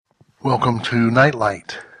Welcome to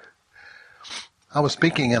Nightlight. I was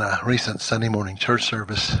speaking in a recent Sunday morning church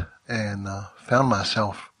service and found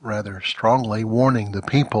myself rather strongly warning the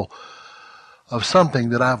people of something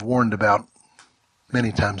that I've warned about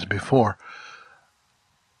many times before.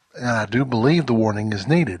 And I do believe the warning is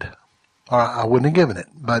needed, or I wouldn't have given it.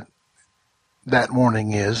 But that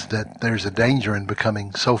warning is that there's a danger in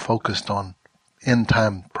becoming so focused on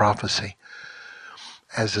end-time prophecy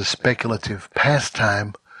as a speculative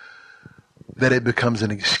pastime that it becomes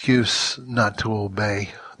an excuse not to obey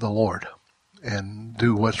the Lord and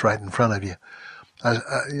do what's right in front of you.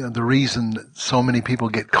 The reason that so many people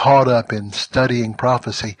get caught up in studying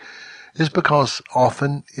prophecy is because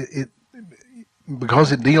often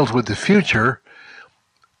because it deals with the future.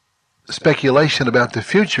 Speculation about the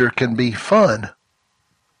future can be fun,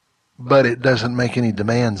 but it doesn't make any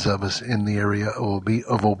demands of us in the area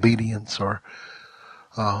of obedience or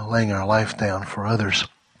laying our life down for others.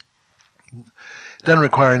 It doesn't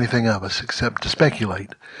require anything of us except to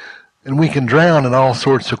speculate. And we can drown in all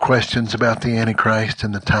sorts of questions about the Antichrist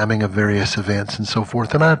and the timing of various events and so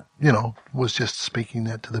forth. And I, was just speaking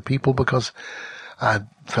that to the people because I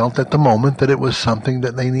felt at the moment that it was something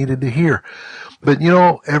that they needed to hear. But,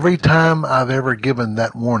 every time I've ever given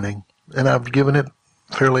that warning, and I've given it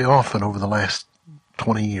fairly often over the last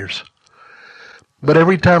 20 years, but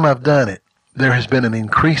every time I've done it, there has been an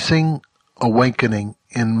increasing awakening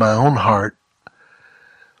in my own heart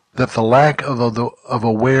that the lack of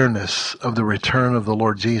awareness of the return of the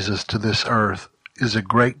Lord Jesus to this earth is a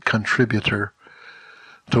great contributor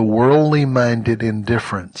to worldly-minded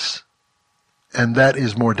indifference. And that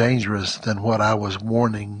is more dangerous than what I was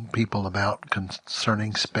warning people about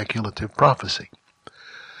concerning speculative prophecy.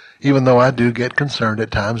 Even though I do get concerned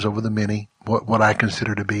at times over the many, what I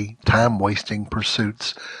consider to be time-wasting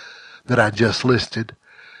pursuits that I just listed.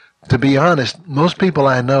 To be honest, most people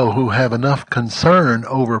I know who have enough concern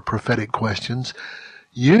over prophetic questions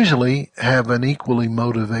usually have an equally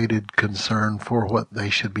motivated concern for what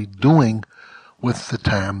they should be doing with the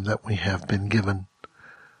time that we have been given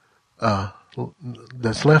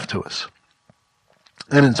that's left to us.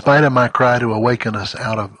 And in spite of my cry to awaken us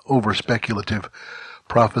out of over-speculative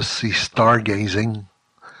prophecy stargazing,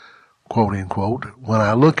 quote unquote, when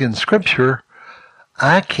I look in Scripture,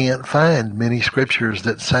 I can't find many scriptures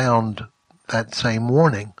that sound that same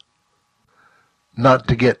warning, not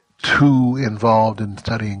to get too involved in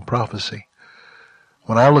studying prophecy.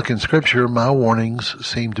 When I look in Scripture, my warnings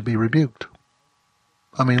seem to be rebuked.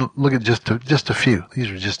 I mean, look at just a few. These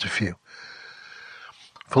are just a few.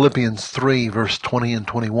 Philippians 3, verse 20 and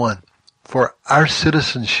 21. For our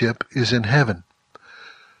citizenship is in heaven,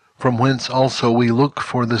 from whence also we look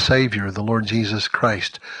for the Savior, the Lord Jesus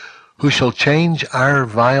Christ, who shall change our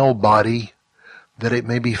vile body, that it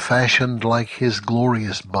may be fashioned like his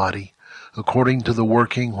glorious body, according to the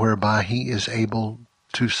working whereby he is able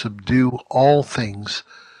to subdue all things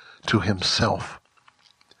to himself.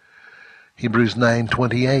 Hebrews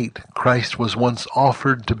 9:28, Christ was once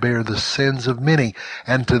offered to bear the sins of many,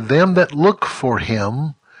 and to them that look for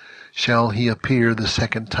him shall he appear the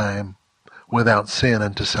second time without sin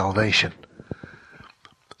unto salvation.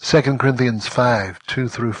 2 Corinthians 5, 2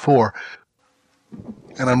 through 4.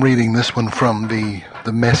 And I'm reading this one from the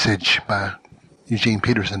Message by Eugene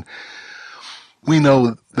Peterson. We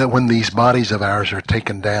know that when these bodies of ours are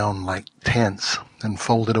taken down like tents and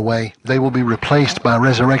folded away, they will be replaced by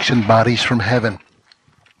resurrection bodies from heaven,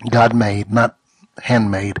 God-made, not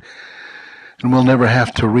handmade. And we'll never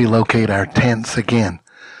have to relocate our tents again.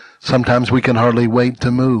 Sometimes we can hardly wait to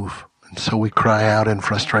move, and so we cry out in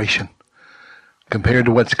frustration. Compared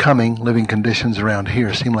to what's coming, living conditions around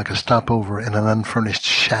here seem like a stopover in an unfurnished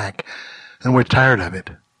shack, and we're tired of it.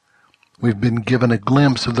 We've been given a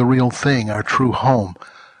glimpse of the real thing, our true home,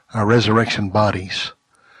 our resurrection bodies.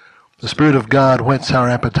 The Spirit of God whets our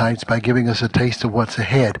appetites by giving us a taste of what's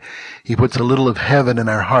ahead. He puts a little of heaven in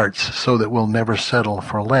our hearts so that we'll never settle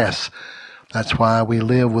for less. That's why we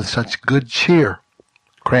live with such good cheer.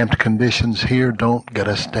 Cramped conditions here don't get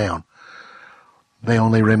us down. They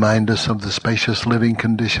only remind us of the spacious living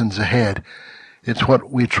conditions ahead. It's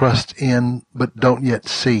what we trust in but don't yet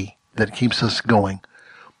see that keeps us going.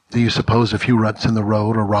 Do you suppose a few ruts in the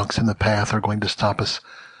road or rocks in the path are going to stop us?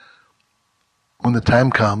 When the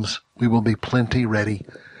time comes, we will be plenty ready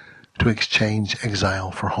to exchange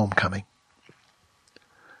exile for homecoming.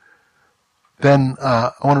 Then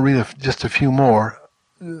I want to read just a few more.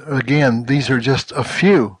 Again, these are just a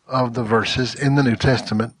few of the verses in the New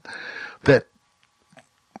Testament that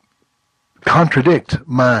contradict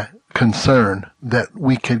my concern that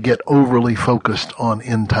we could get overly focused on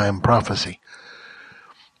end-time prophecy.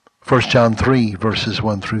 1 John 3, verses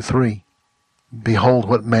 1 through 3. Behold,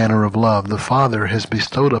 what manner of love the Father has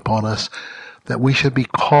bestowed upon us, that we should be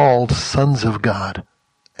called sons of God.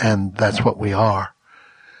 And that's what we are.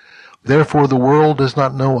 Therefore the world does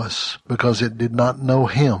not know us, because it did not know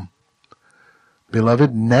him.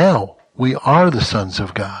 Beloved, now we are the sons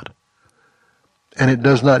of God. And it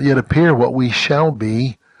does not yet appear what we shall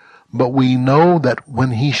be, but we know that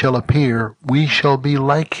when he shall appear, we shall be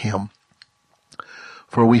like him.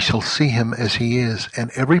 For we shall see him as he is.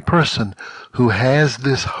 And every person who has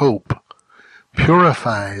this hope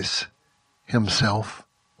purifies himself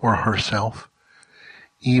or herself,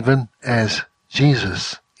 even as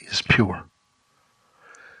Jesus is pure.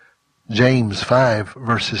 James 5,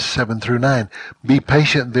 verses 7 through 9. Be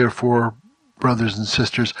patient, therefore, brothers and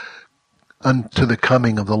sisters, unto the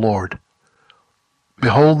coming of the Lord.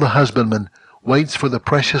 Behold, the husbandman waits for the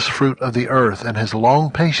precious fruit of the earth, and has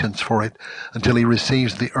long patience for it until he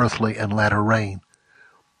receives the earthly and latter rain.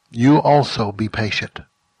 You also be patient.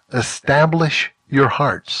 Establish your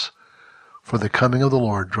hearts, for the coming of the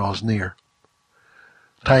Lord draws near.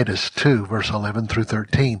 Titus 2, verse 11 through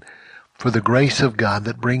 13. For the grace of God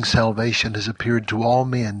that brings salvation has appeared to all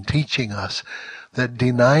men, teaching us that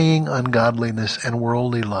denying ungodliness and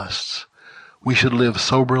worldly lusts, we should live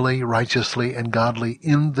soberly, righteously, and godly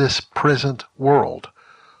in this present world,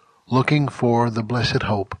 looking for the blessed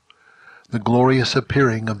hope, the glorious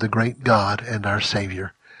appearing of the great God and our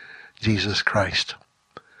Savior, Jesus Christ.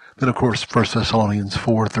 Then, of course, 1 Thessalonians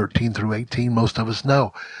 4, 13 through 18, most of us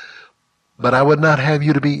know. But I would not have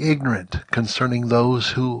you to be ignorant concerning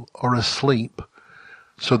those who are asleep,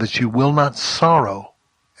 so that you will not sorrow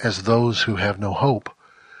as those who have no hope.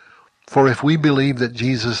 For if we believe that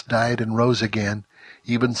Jesus died and rose again,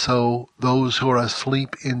 even so those who are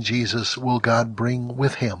asleep in Jesus will God bring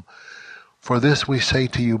with him. For this we say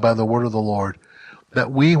to you by the word of the Lord,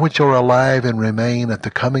 that we which are alive and remain at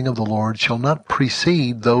the coming of the Lord shall not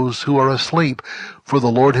precede those who are asleep. For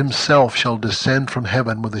the Lord himself shall descend from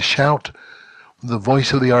heaven with a shout, with the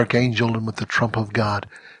voice of the archangel, and with the trump of God,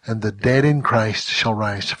 and the dead in Christ shall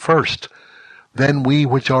rise first. Then we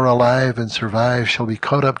which are alive and survive shall be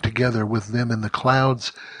caught up together with them in the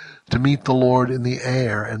clouds to meet the Lord in the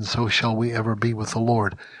air, and so shall we ever be with the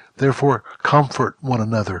Lord. Therefore comfort one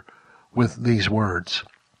another with these words.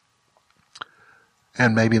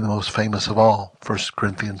 And maybe the most famous of all, 1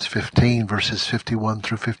 Corinthians 15, verses 51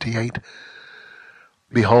 through 58.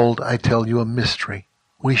 Behold, I tell you a mystery.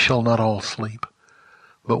 We shall not all sleep,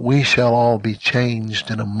 but we shall all be changed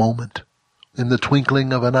in a moment, in the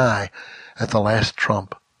twinkling of an eye, at the last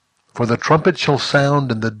trump. For the trumpet shall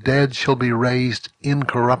sound, and the dead shall be raised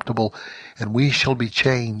incorruptible, and we shall be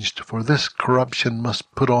changed. For this corruption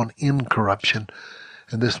must put on incorruption,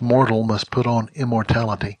 and this mortal must put on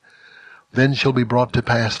immortality. Then shall be brought to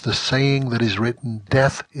pass the saying that is written,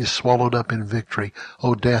 Death is swallowed up in victory.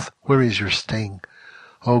 O death, where is your sting?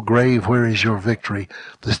 O grave, where is your victory?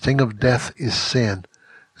 The sting of death is sin,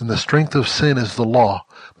 and the strength of sin is the law.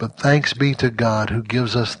 But thanks be to God who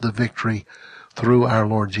gives us the victory through our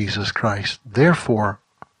Lord Jesus Christ. Therefore,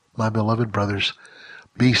 my beloved brothers,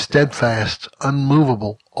 be steadfast,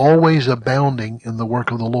 unmovable, always abounding in the work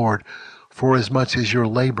of the Lord, for as much as your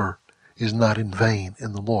labor is not in vain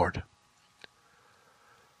in the Lord.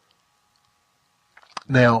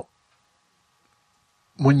 Now,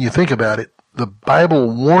 when you think about it, the Bible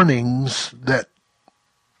warnings that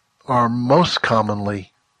are most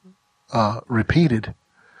commonly repeated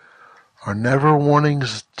are never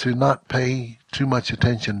warnings to not pay too much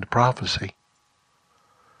attention to prophecy.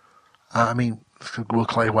 I mean, well,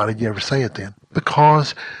 Clay, why did you ever say it then?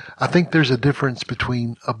 Because I think there's a difference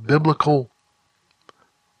between a biblical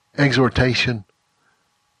exhortation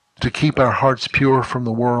to keep our hearts pure from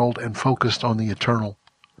the world and focused on the eternal.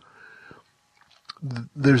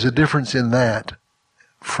 There's a difference in that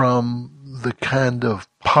from the kind of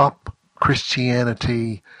pop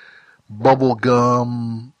Christianity,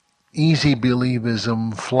 bubblegum, easy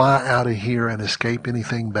believism, fly out of here and escape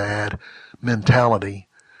anything bad mentality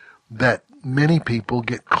that many people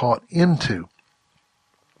get caught into.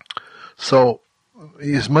 So,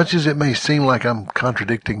 as much as it may seem like I'm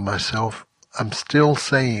contradicting myself, I'm still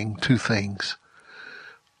saying two things.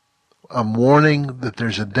 I'm warning that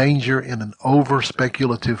there's a danger in an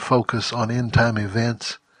over-speculative focus on end-time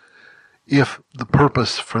events if the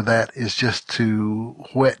purpose for that is just to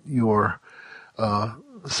whet your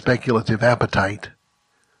speculative appetite,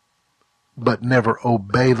 but never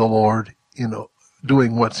obey the Lord in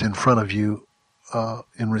doing what's in front of you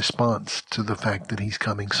in response to the fact that he's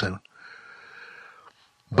coming soon.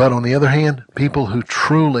 But on the other hand, people who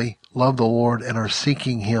truly love the Lord and are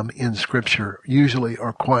seeking Him in Scripture usually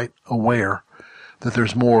are quite aware that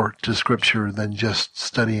there's more to Scripture than just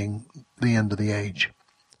studying the end of the age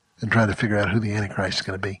and trying to figure out who the Antichrist is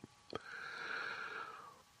going to be.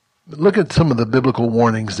 But look at some of the biblical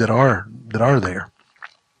warnings that are there.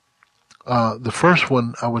 The first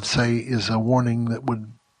one, I would say, is a warning that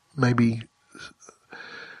would maybe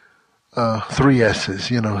 3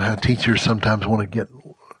 S's. You know how teachers sometimes want to get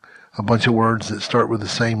a bunch of words that start with the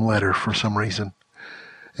same letter for some reason.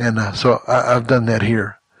 And so I've done that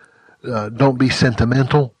here. Don't be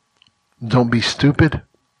sentimental, don't be stupid,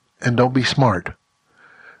 and don't be smart.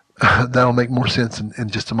 That'll make more sense in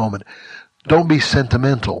just a moment. Don't be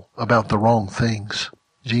sentimental about the wrong things,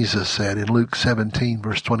 Jesus said in Luke 17,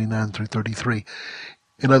 verse 29 through 33.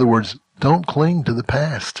 In other words, don't cling to the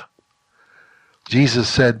past. Jesus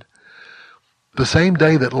said, the same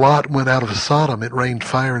day that Lot went out of Sodom, it rained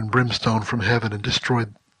fire and brimstone from heaven and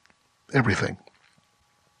destroyed everything.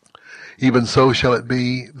 Even so shall it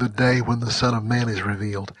be the day when the Son of Man is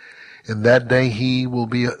revealed. In that day he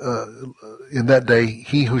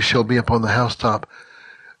who shall be upon the housetop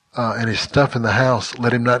and his stuff in the house,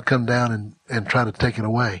 let him not come down and try to take it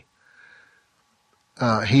away.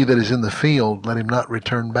 He that is in the field, let him not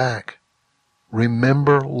return back.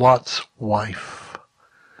 Remember Lot's wife.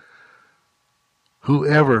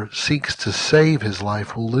 Whoever seeks to save his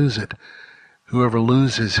life will lose it. Whoever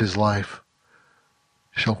loses his life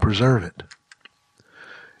shall preserve it.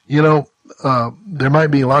 You know, there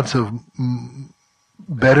might be lots of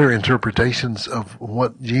better interpretations of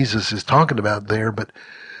what Jesus is talking about there, but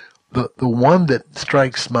the one that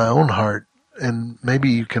strikes my own heart, and maybe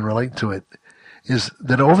you can relate to it, is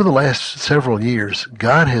that over the last several years,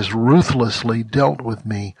 God has ruthlessly dealt with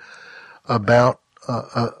me about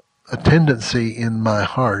a tendency in my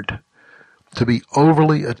heart to be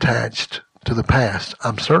overly attached to the past.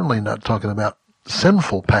 I'm certainly not talking about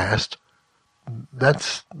sinful past.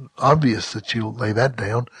 That's obvious that you lay that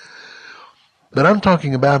down. But I'm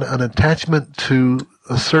talking about an attachment to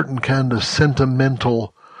a certain kind of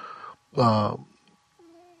sentimental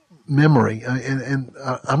memory. And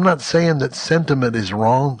I'm not saying that sentiment is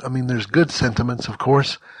wrong. I mean, there's good sentiments, of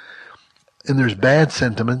course, and there's bad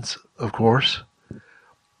sentiments, of course.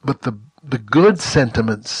 But the good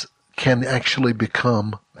sentiments can actually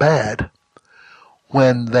become bad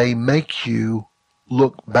when they make you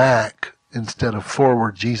look back instead of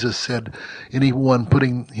forward. Jesus said, anyone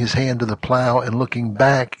putting his hand to the plow and looking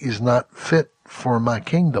back is not fit for my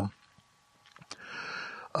kingdom.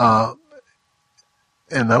 And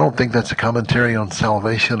I don't think that's a commentary on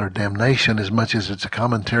salvation or damnation as much as it's a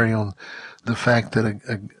commentary on the fact that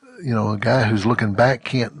a guy who's looking back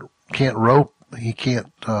can't rope. He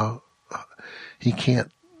can't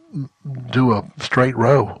do a straight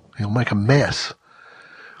row. He'll make a mess.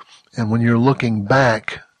 And when you're looking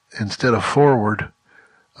back instead of forward,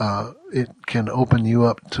 it can open you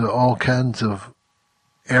up to all kinds of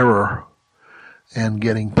error and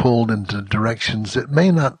getting pulled into directions that may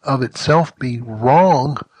not of itself be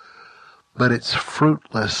wrong, but it's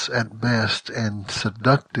fruitless at best and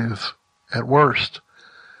seductive at worst.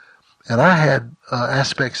 And I had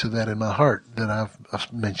aspects of that in my heart that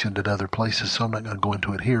I've mentioned at other places, so I'm not going to go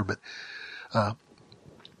into it here. But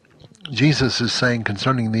Jesus is saying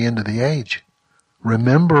concerning the end of the age,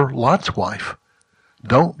 remember Lot's wife.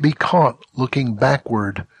 Don't be caught looking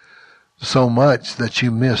backward so much that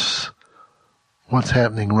you miss what's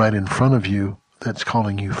happening right in front of you that's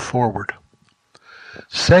calling you forward.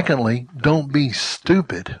 Secondly, don't be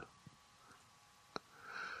stupid.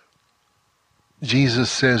 Jesus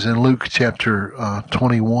says in Luke chapter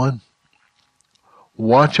 21,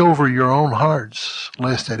 watch over your own hearts,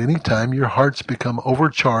 lest at any time your hearts become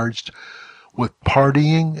overcharged with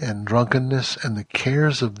partying and drunkenness and the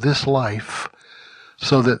cares of this life,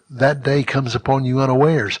 so that that day comes upon you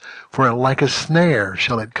unawares. For like a snare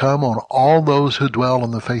shall it come on all those who dwell on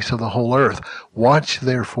the face of the whole earth. Watch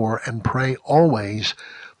therefore and pray always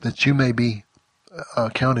that you may be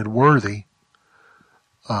counted worthy.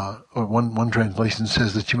 Or one translation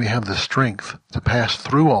says that you may have the strength to pass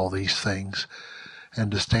through all these things and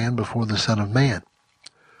to stand before the Son of Man.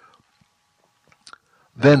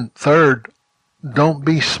 Then third, don't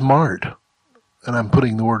be smart. And I'm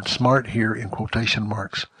putting the word smart here in quotation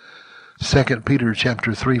marks. 2 Peter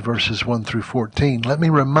chapter 3 verses 1 through 14. Let me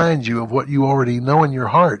remind you of what you already know in your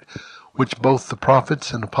heart, which both the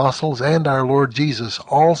prophets and apostles and our Lord Jesus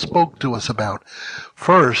all spoke to us about.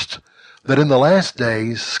 First, that in the last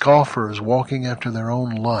days scoffers walking after their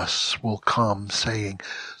own lusts will come, saying,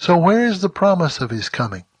 so where is the promise of his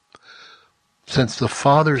coming? Since the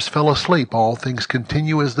fathers fell asleep, all things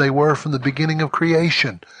continue as they were from the beginning of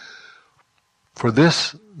creation. For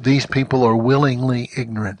this, these people are willingly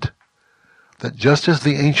ignorant, that just as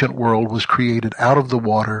the ancient world was created out of the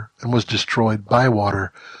water and was destroyed by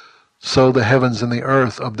water, so the heavens and the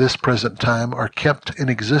earth of this present time are kept in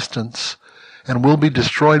existence and will be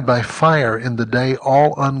destroyed by fire in the day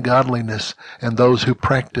all ungodliness and those who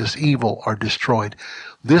practice evil are destroyed.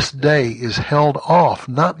 This day is held off,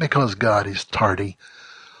 not because God is tardy,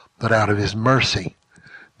 but out of his mercy,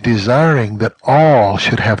 desiring that all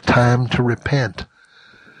should have time to repent.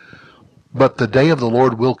 But the day of the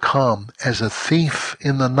Lord will come as a thief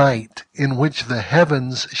in the night, in which the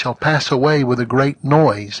heavens shall pass away with a great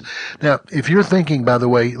noise. Now, if you're thinking, by the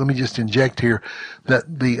way, let me just inject here,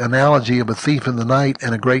 that the analogy of a thief in the night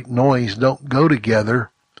and a great noise don't go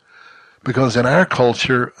together, because in our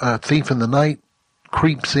culture, a thief in the night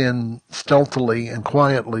creeps in stealthily and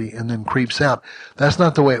quietly and then creeps out. That's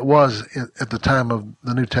not the way it was at the time of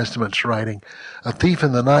the New Testament's writing. A thief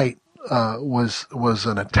in the night was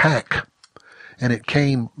an attack. And it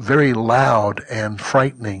came very loud and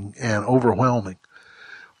frightening and overwhelming.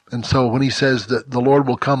 And so when he says that the Lord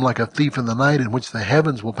will come like a thief in the night, in which the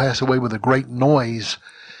heavens will pass away with a great noise,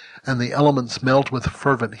 and the elements melt with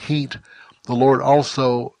fervent heat, the Lord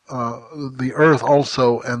also, the earth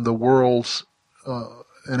also, and the worlds,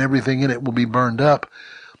 and everything in it will be burned up.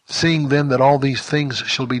 Seeing then that all these things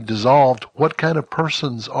shall be dissolved, what kind of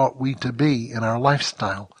persons ought we to be in our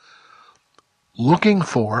lifestyle? Looking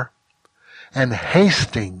for and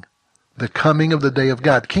hasting the coming of the day of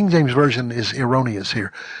God. King James Version is erroneous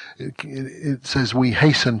here. It says we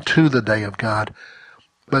hasten to the day of God.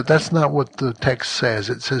 But that's not what the text says.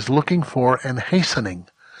 It says looking for and hastening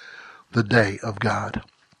the day of God.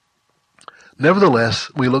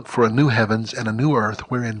 Nevertheless, we look for a new heavens and a new earth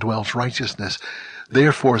wherein dwells righteousness.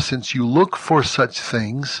 Therefore, since you look for such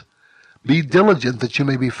things, be diligent that you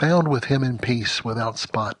may be found with him in peace, without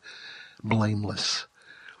spot, blameless.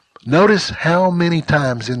 Notice how many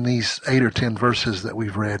times in these 8 or 10 verses that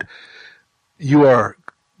we've read,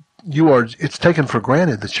 it's taken for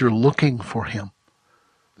granted that you're looking for him,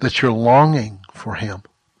 that you're longing for him.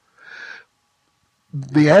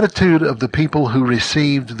 The attitude of the people who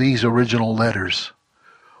received these original letters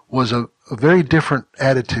was a very different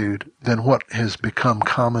attitude than what has become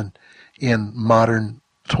common in modern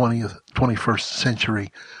 21st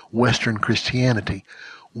century Western Christianity.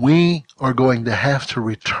 We are going to have to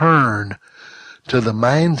return to the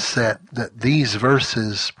mindset that these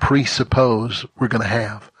verses presuppose we're going to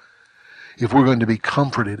have. If we're going to be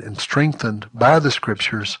comforted and strengthened by the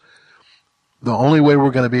Scriptures, the only way we're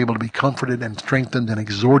going to be able to be comforted and strengthened and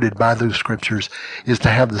exhorted by those Scriptures is to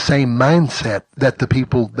have the same mindset that the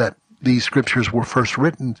people that these Scriptures were first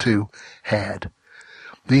written to had.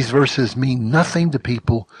 These verses mean nothing to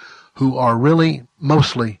people who are really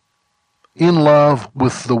mostly in love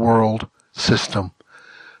with the world system,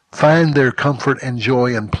 find their comfort and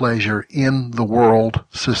joy and pleasure in the world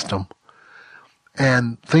system,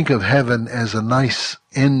 and think of heaven as a nice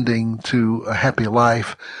ending to a happy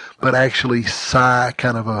life, but actually sigh,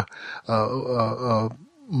 kind of a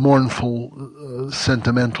mournful,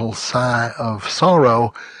 sentimental sigh of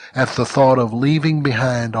sorrow at the thought of leaving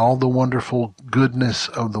behind all the wonderful goodness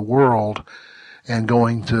of the world and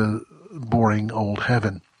going to boring old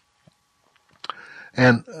heaven.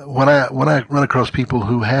 And when I run across people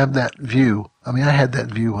who have that view, I mean, I had that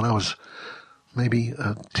view when I was maybe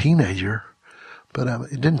a teenager, but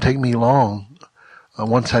it didn't take me long,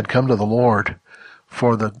 once I'd come to the Lord,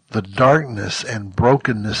 for the darkness and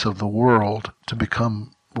brokenness of the world to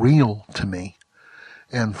become real to me,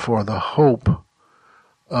 and for the hope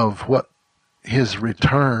of what his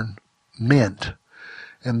return meant.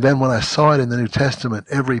 And then when I saw it in the New Testament,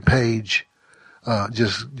 every page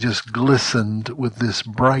just glistened with this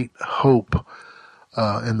bright hope.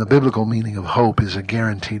 And the biblical meaning of hope is a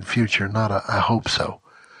guaranteed future, not a I hope so.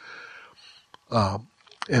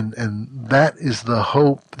 And that is the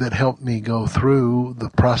hope that helped me go through the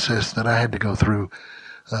process that I had to go through,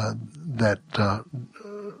 that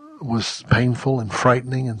was painful and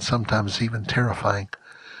frightening and sometimes even terrifying.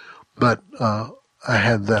 But I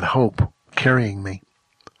had that hope carrying me.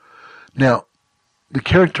 Now, the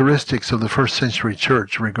characteristics of the first century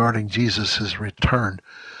church regarding Jesus' return,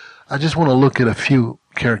 I just want to look at a few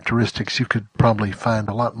characteristics. You could probably find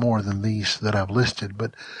a lot more than these that I've listed,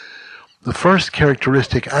 but the first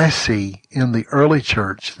characteristic I see in the early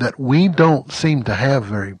church that we don't seem to have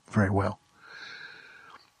very, very well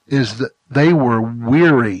is that they were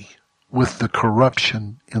weary with the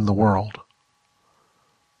corruption in the world.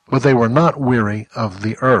 But they were not weary of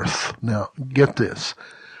the earth. Now, get this.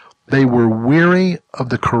 They were weary of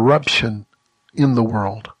the corruption in the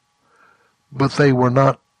world, but they were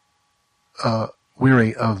not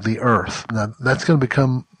weary of the earth. Now, that's going to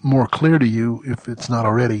become more clear to you, if it's not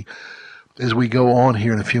already, as we go on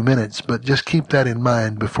here in a few minutes, but just keep that in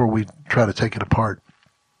mind before we try to take it apart.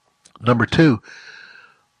 Number 2,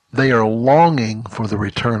 they are longing for the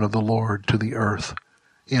return of the Lord to the earth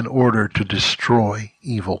in order to destroy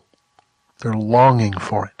evil. They're longing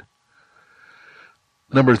for it.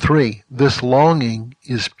 Number 3, this longing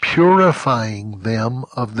is purifying them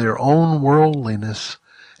of their own worldliness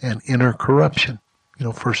and inner corruption.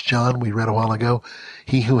 1 John, we read a while ago,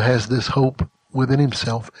 he who has this hope within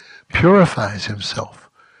himself purifies himself,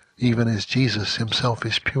 even as Jesus himself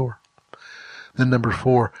is pure. Then number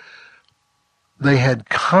 4, they had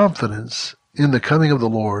confidence in the coming of the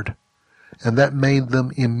Lord, and that made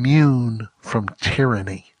them immune from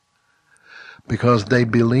tyranny, because they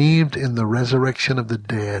believed in the resurrection of the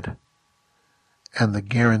dead and the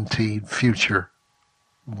guaranteed future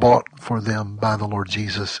bought for them by the Lord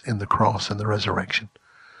Jesus in the cross and the resurrection.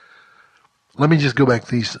 Let me just go back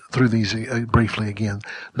through these briefly again.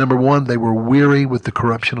 Number 1, they were weary with the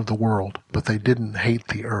corruption of the world, but they didn't hate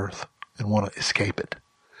the earth and want to escape it.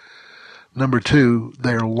 Number 2,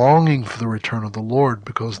 they are longing for the return of the Lord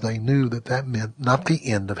because they knew that meant not the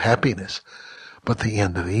end of happiness, but the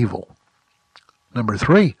end of evil. Number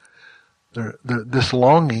 3, this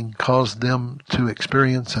longing caused them to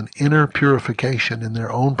experience an inner purification in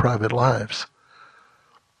their own private lives.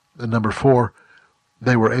 And number 4,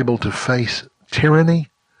 they were able to face tyranny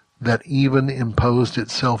that even imposed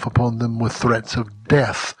itself upon them with threats of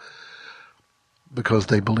death, because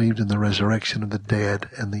they believed in the resurrection of the dead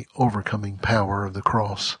and the overcoming power of the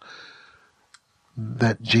cross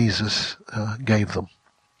that Jesus gave them.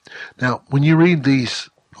 Now, when you read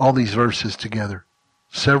all these verses together,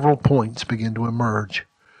 several points begin to emerge.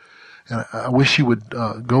 And I wish you would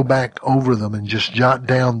go back over them and just jot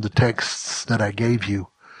down the texts that I gave you.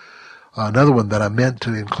 Another one that I meant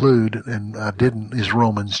to include and I didn't is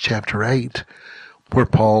Romans chapter 8, where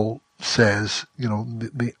Paul says,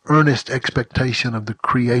 the earnest expectation of the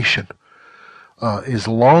creation is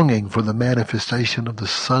longing for the manifestation of the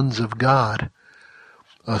sons of God,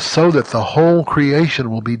 so that the whole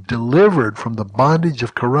creation will be delivered from the bondage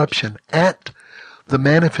of corruption at the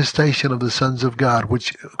manifestation of the sons of God,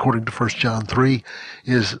 which, according to 1 John 3,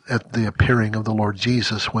 is at the appearing of the Lord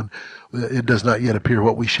Jesus, when it does not yet appear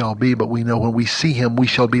what we shall be, but we know when we see him, we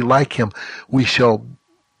shall be like him. We shall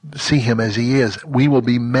see him as he is. We will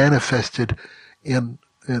be manifested to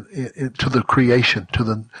the creation, to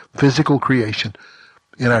the physical creation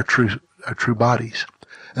in our true bodies.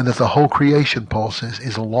 And that the whole creation, Paul says,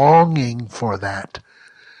 is longing for that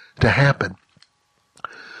to happen.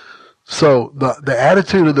 So the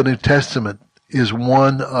attitude of the New Testament is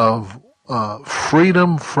one of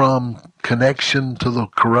freedom from connection to the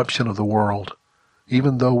corruption of the world,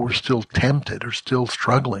 even though we're still tempted or still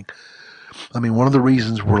struggling. I mean, one of the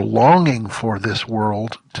reasons we're longing for this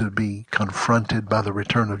world to be confronted by the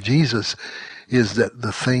return of Jesus is that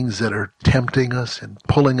the things that are tempting us and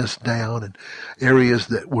pulling us down, and areas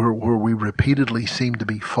where we repeatedly seem to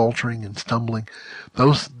be faltering and stumbling,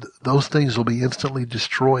 those things will be instantly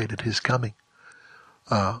destroyed at his coming,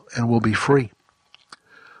 and we'll be free.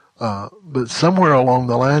 But somewhere along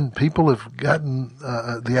the line, people have gotten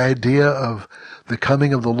the idea of the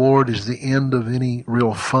coming of the Lord is the end of any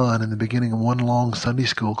real fun and the beginning of one long Sunday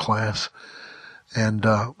school class. And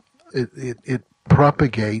it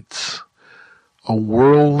propagates a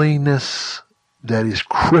worldliness that is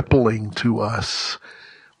crippling to us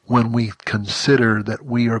when we consider that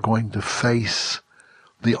we are going to face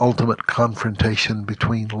the ultimate confrontation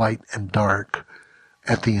between light and dark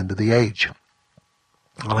at the end of the age.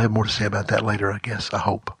 I'll have more to say about that later, I guess, I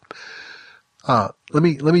hope. Let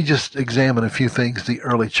me just examine a few things the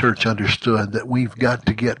early church understood that we've got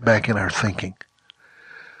to get back in our thinking.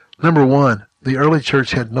 Number 1, the early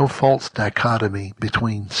church had no false dichotomy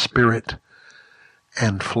between spirit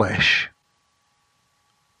and flesh,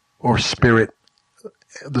 or spirit,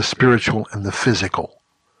 the spiritual and the physical.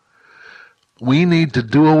 We need to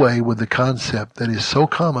do away with the concept that is so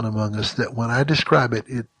common among us that when I describe it,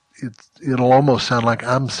 it'll almost sound like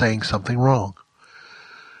I'm saying something wrong.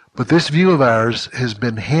 But this view of ours has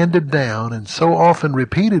been handed down and so often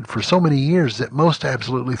repeated for so many years that most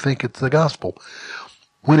absolutely think it's the gospel,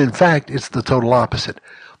 when in fact it's the total opposite.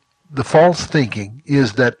 The false thinking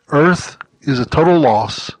is that earth is a total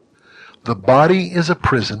loss, the body is a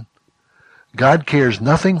prison, God cares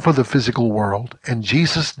nothing for the physical world, and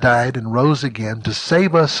Jesus died and rose again to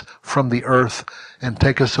save us from the earth and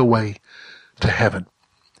take us away to heaven.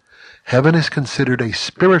 Heaven is considered a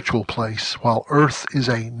spiritual place, while earth is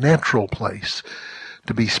a natural place.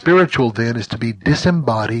 To be spiritual, then, is to be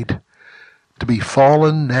disembodied To be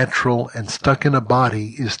fallen, natural, and stuck in a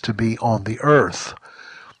body is to be on the earth.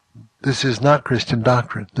 This is not Christian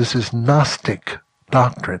doctrine. This is Gnostic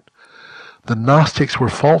doctrine. The Gnostics were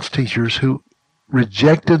false teachers who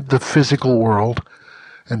rejected the physical world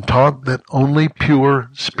and taught that only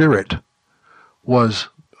pure spirit was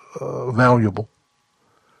valuable.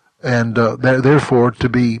 And therefore, to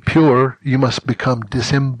be pure, you must become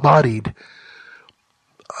disembodied.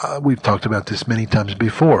 We've talked about this many times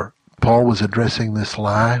before. Paul was addressing this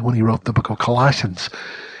lie when he wrote the book of Colossians.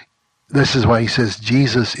 This is why he says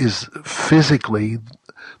Jesus is physically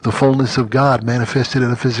the fullness of God manifested in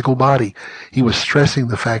a physical body. He was stressing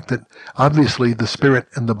the fact that obviously the spirit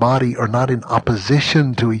and the body are not in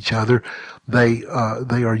opposition to each other. They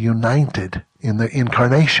are united in the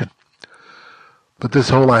incarnation. But this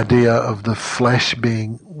whole idea of the flesh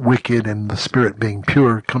being wicked and the spirit being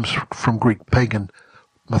pure comes from Greek pagan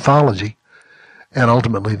mythology, and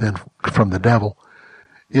ultimately then from the devil.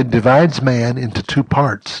 It divides man into two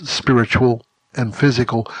parts, spiritual and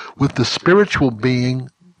physical, with the spiritual being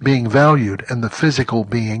valued and the physical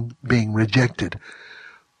being rejected.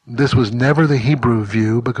 This was never the Hebrew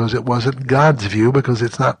view because it wasn't God's view, because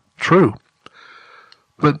it's not true.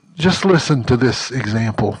 But just listen to this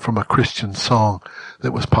example from a Christian song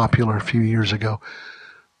that was popular a few years ago.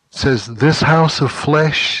 It says, "This house of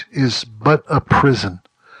flesh is but a prison.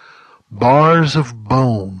 Bars of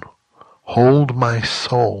bone hold my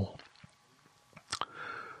soul."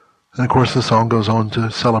 And of course the song goes on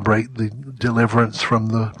to celebrate the deliverance from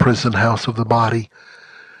the prison house of the body.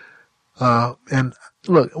 And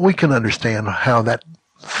look, we can understand how that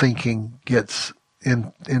thinking gets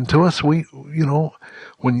into us. When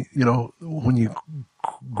you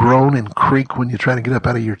groan and creak when you try to get up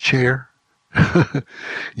out of your chair,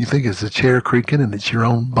 you think it's the chair creaking and it's your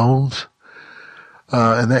own bones.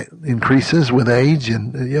 And that increases with age,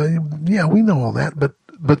 and we know all that. But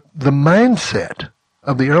the mindset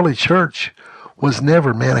of the early church was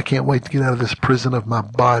never, man, I can't wait to get out of this prison of my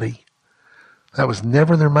body. That was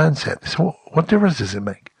never their mindset. So what difference does it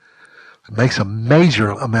make? It makes a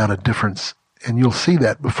major amount of difference, and you'll see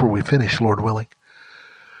that before we finish, Lord willing.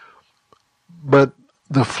 But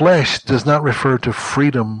the flesh does not refer to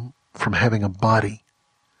freedom from having a body.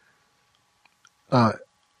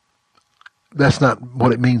 That's not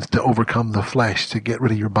what it means to overcome the flesh, to get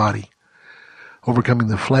rid of your body. Overcoming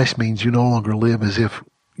the flesh means you no longer live as if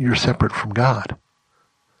you're separate from God.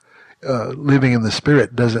 Living in the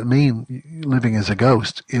Spirit doesn't mean living as a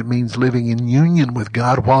ghost. It means living in union with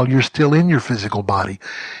God while you're still in your physical body.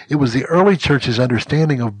 It was the early church's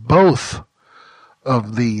understanding of both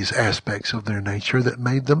of these aspects of their nature that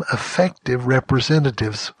made them effective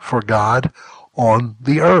representatives for God on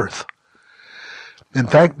the earth. In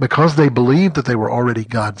fact, because they believed that they were already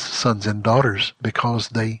God's sons and daughters, because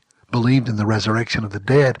they believed in the resurrection of the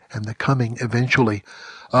dead and the coming eventually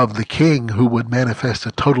of the King who would manifest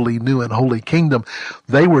a totally new and holy kingdom,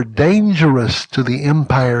 they were dangerous to the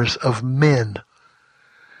empires of men.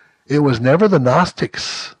 It was never the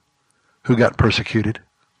Gnostics who got persecuted.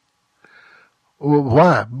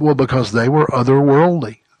 Why? Well, because they were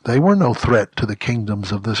otherworldly. They were no threat to the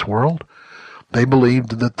kingdoms of this world. They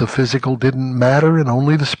believed that the physical didn't matter and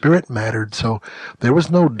only the spirit mattered. So there was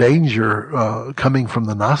no danger coming from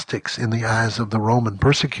the Gnostics in the eyes of the Roman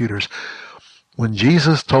persecutors. When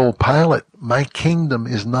Jesus told Pilate, "My kingdom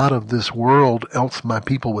is not of this world, else my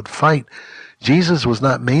people would fight," Jesus was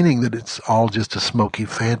not meaning that it's all just a smoky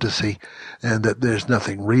fantasy and that there's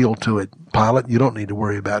nothing real to it. Pilate, you don't need to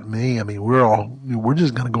worry about me. I mean, we're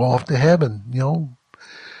just going to go off to heaven.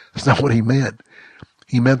 That's not what he meant.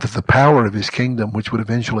 He meant that the power of his kingdom, which would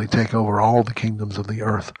eventually take over all the kingdoms of the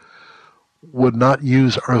earth, would not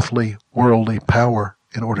use earthly, worldly power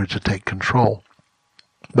in order to take control,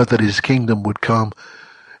 but that his kingdom would come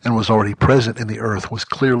and was already present in the earth, was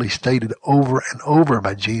clearly stated over and over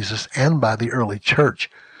by Jesus and by the early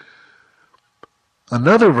church.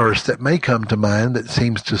 Another verse that may come to mind that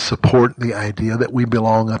seems to support the idea that we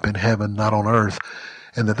belong up in heaven, not on earth,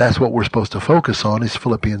 and that's what we're supposed to focus on, is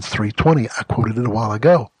Philippians 3:20. I quoted it a while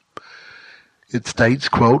ago. It states,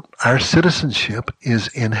 quote, "Our citizenship is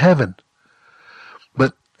in heaven."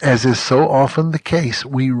 But as is so often the case,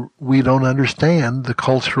 we don't understand the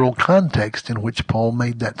cultural context in which Paul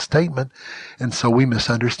made that statement, and so we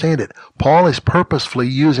misunderstand it. Paul is purposefully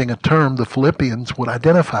using a term the Philippians would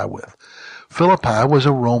identify with. Philippi was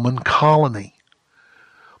a Roman colony.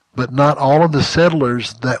 But not all of the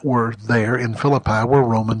settlers that were there in Philippi were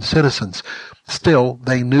Roman citizens. Still,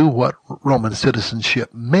 they knew what Roman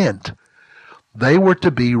citizenship meant. They were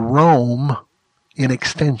to be Rome in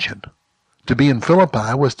extension. To be in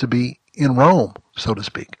Philippi was to be in Rome, so to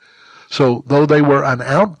speak. So though they were an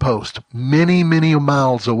outpost many, many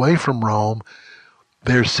miles away from Rome,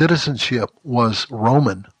 their citizenship was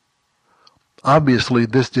Roman. Obviously,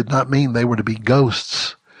 this did not mean they were to be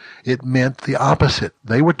ghosts. It meant the opposite.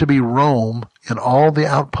 They were to be Rome in all the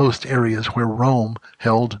outpost areas where Rome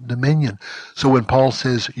held dominion. So when Paul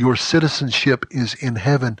says, your citizenship is in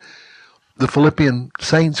heaven, the Philippian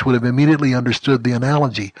saints would have immediately understood the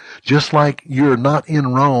analogy. Just like you're not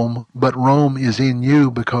in Rome, but Rome is in you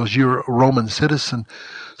because you're a Roman citizen,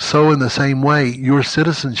 so in the same way, your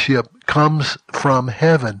citizenship comes from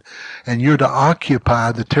heaven, and you're to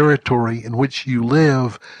occupy the territory in which you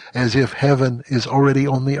live as if heaven is already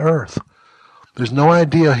on the earth. There's no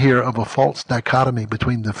idea here of a false dichotomy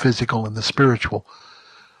between the physical and the spiritual.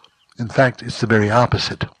 In fact, it's the very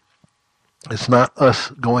opposite. It's not us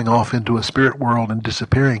going off into a spirit world and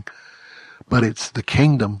disappearing, but it's the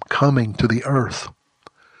kingdom coming to the earth.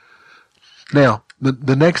 Now,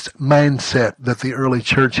 the next mindset that the early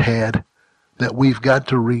church had that we've got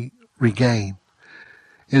to regain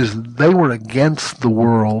is they were against the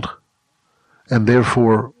world and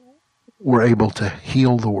therefore were able to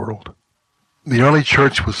heal the world. The early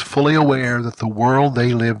church was fully aware that the world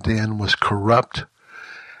they lived in was corrupt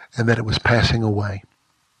and that it was passing away.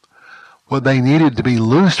 What they needed to be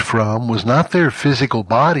loosed from was not their physical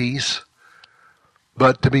bodies,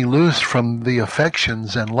 but to be loosed from the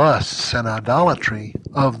affections and lusts and idolatry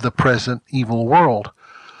of the present evil world.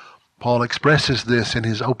 Paul expresses this in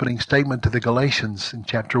his opening statement to the Galatians in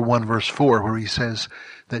chapter 1, verse 4, where he says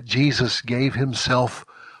that Jesus gave himself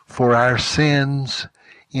for our sins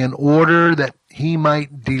in order that he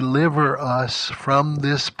might deliver us from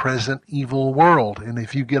this present evil world. And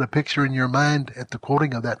if you get a picture in your mind at the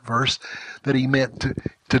quoting of that verse that he meant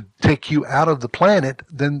to take you out of the planet,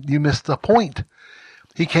 then you missed the point.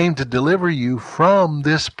 He came to deliver you from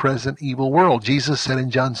this present evil world. Jesus said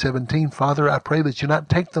in John 17, Father, I pray that you not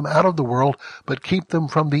take them out of the world, but keep them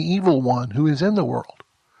from the evil one who is in the world.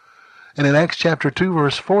 And in Acts chapter 2,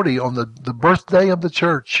 verse 40, on the birthday of the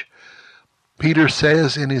church, Peter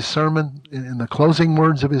says in his sermon, in the closing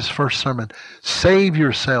words of his first sermon, save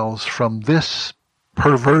yourselves from this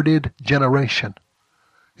perverted generation.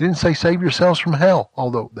 He didn't say save yourselves from hell,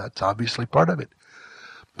 although that's obviously part of it.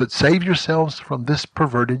 But save yourselves from this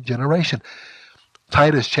perverted generation.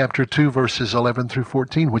 Titus chapter 2, verses 11 through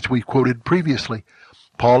 14, which we quoted previously.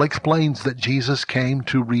 Paul explains that Jesus came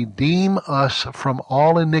to redeem us from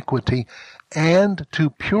all iniquity and to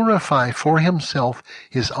purify for himself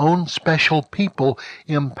his own special people,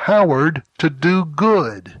 empowered to do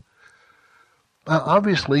good. Now,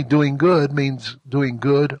 obviously, doing good means doing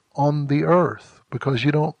good on the earth, because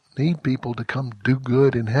you don't need people to come do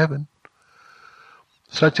good in heaven.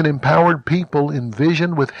 Such an empowered people,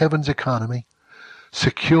 envisioned with heaven's economy,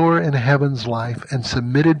 secure in heaven's life, and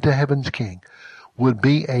submitted to heaven's king, would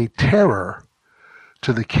be a terror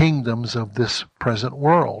to the kingdoms of this present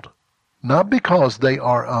world. Not because they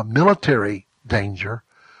are a military danger,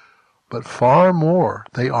 but far more,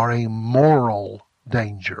 they are a moral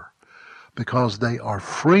danger. Because they are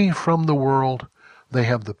free from the world, they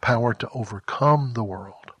have the power to overcome the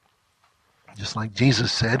world. Just like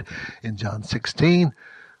Jesus said in John 16,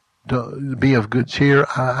 be of good cheer,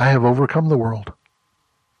 I have overcome the world.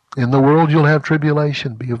 In the world you'll have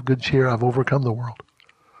tribulation. Be of good cheer, I've overcome the world.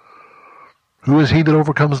 Who is he that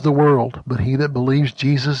overcomes the world? But he that believes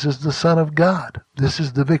Jesus is the Son of God. This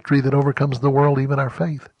is the victory that overcomes the world, even our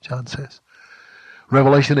faith, John says.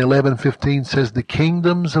 Revelation 11:15 says, the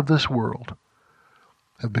kingdoms of this world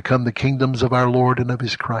have become the kingdoms of our Lord and of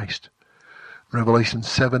his Christ. Revelation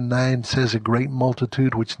 7:9 says, a great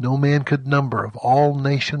multitude which no man could number, of all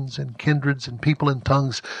nations and kindreds and people and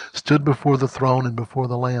tongues, stood before the throne and before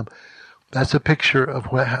the Lamb. That's a picture of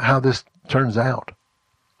how this turns out.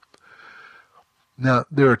 Now,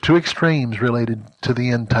 there are two extremes related to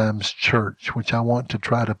the end times church, which I want to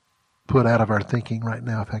try to put out of our thinking right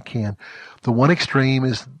now if I can. The one extreme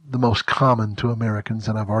is the most common to Americans,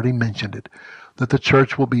 and I've already mentioned it, that the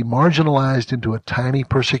church will be marginalized into a tiny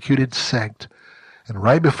persecuted sect, and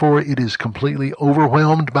right before it is completely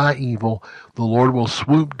overwhelmed by evil, the Lord will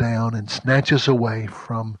swoop down and snatch us away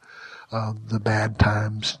from the bad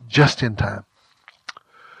times just in time,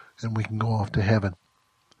 and we can go off to heaven.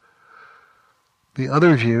 The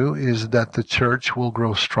other view is that the church will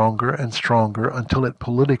grow stronger and stronger until it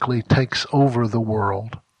politically takes over the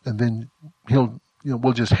world, and then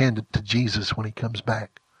we'll just hand it to Jesus when he comes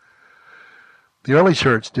back. The early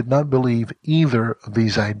church did not believe either of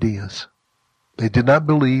these ideas. They did not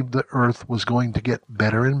believe the earth was going to get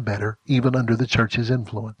better and better, even under the church's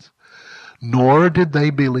influence. Nor did they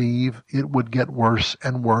believe it would get worse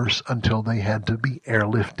and worse until they had to be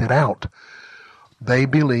airlifted out. They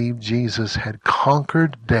believed Jesus had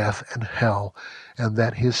conquered death and hell, and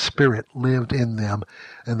that his Spirit lived in them,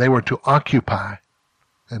 and they were to occupy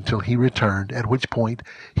until he returned, at which point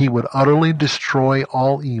he would utterly destroy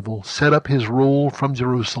all evil, set up his rule from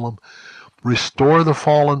Jerusalem, restore the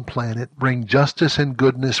fallen planet, bring justice and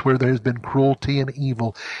goodness where there has been cruelty and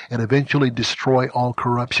evil, and eventually destroy all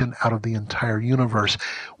corruption out of the entire universe,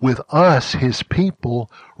 with us, his people,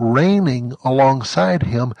 reigning alongside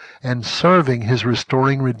him and serving his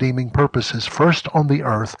restoring, redeeming purposes, first on the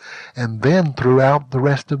earth and then throughout the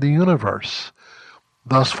rest of the universe,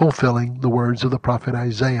 thus fulfilling the words of the prophet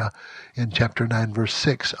Isaiah in chapter 9, verse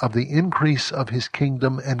 6, of the increase of his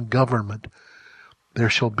kingdom and government there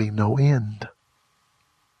shall be no end.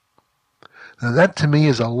 Now that to me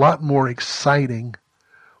is a lot more exciting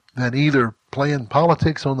than either playing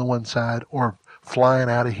politics on the one side or flying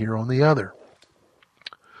out of here on the other.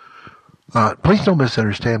 Please don't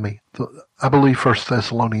misunderstand me. I believe 1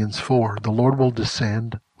 Thessalonians 4, the Lord will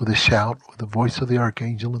descend with a shout, with the voice of the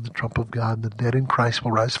archangel and the trump of God, and the dead in Christ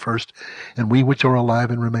will rise first, and we which are alive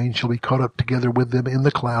and remain shall be caught up together with them in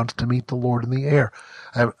the clouds to meet the Lord in the air.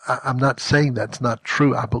 I'm not saying that's not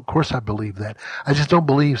true. Of course I believe that. I just don't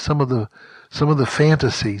believe some of the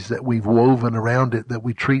fantasies that we've woven around it that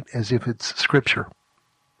we treat as if it's Scripture.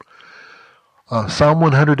 Psalm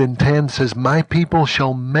 110 says, "My people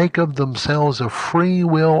shall make of themselves a free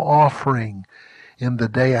will offering in the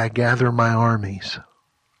day I gather my armies."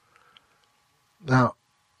 Now,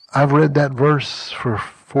 I've read that verse for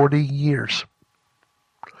 40 years.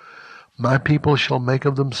 My people shall make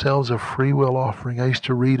of themselves a free will offering. I used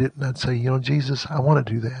to read it and I'd say, Jesus, I want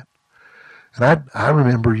to do that. And I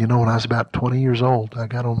remember, when I was about 20 years old, I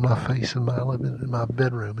got on my face in my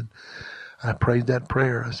bedroom and I prayed that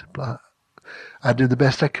prayer. I said, I did the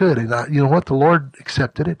best I could. And you know what? The Lord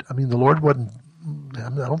accepted it. I mean, the Lord wasn't, I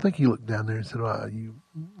don't think he looked down there and said,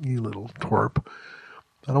 you little twerp.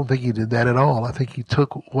 I don't think he did that at all. I think he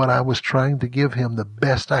took what I was trying to give him the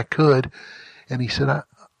best I could, and he said,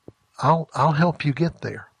 I'll help you get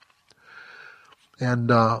there.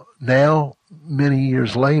 And now, many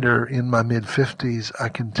years later, in my mid-50s, I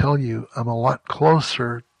can tell you I'm a lot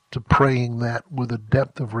closer to praying that with a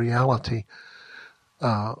depth of reality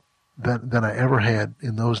than I ever had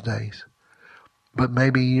in those days. But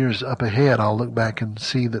maybe years up ahead, I'll look back and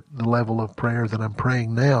see that the level of prayer that I'm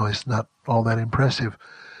praying now is not all that impressive.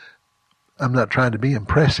 I'm not trying to be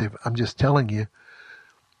impressive. I'm just telling you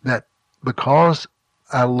that because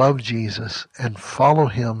I love Jesus and follow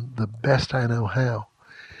him the best I know how,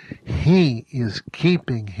 he is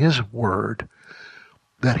keeping his word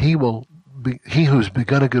that he who's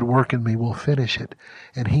begun a good work in me will finish it.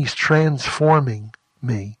 And he's transforming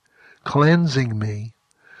me, cleansing me,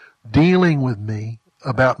 dealing with me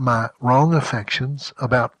about my wrong affections,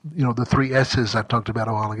 about, the 3 S's I talked about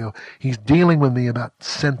a while ago. He's dealing with me about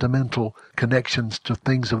sentimental connections to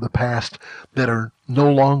things of the past that are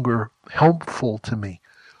no longer helpful to me.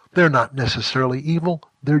 They're not necessarily evil.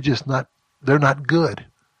 They're not good.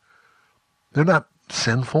 They're not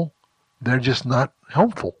sinful. They're just not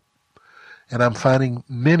helpful. And I'm finding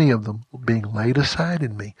many of them being laid aside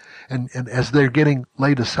in me. And as they're getting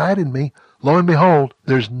laid aside in me, lo and behold,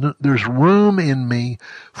 there's room in me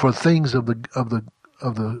for things of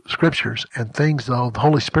the Scriptures and things of the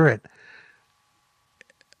Holy Spirit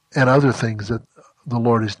and other things that the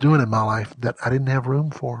Lord is doing in my life that I didn't have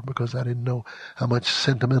room for because I didn't know how much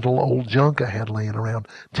sentimental old junk I had laying around,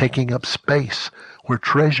 taking up space where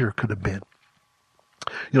treasure could have been.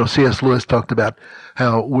 C.S. Lewis talked about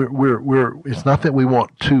how it's not that we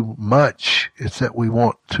want too much, it's that we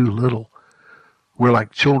want too little. We're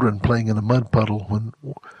like children playing in a mud puddle when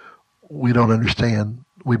we don't understand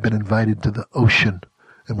we've been invited to the ocean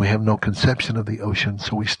and we have no conception of the ocean,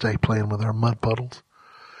 so we stay playing with our mud puddles.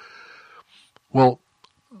 Well,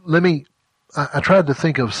 I tried to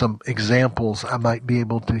think of some examples I might be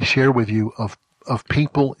able to share with you of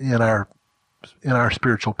people in our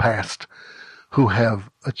spiritual past who have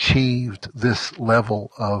achieved this level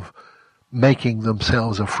of making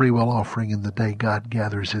themselves a free will offering in the day God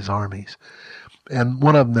gathers his armies. And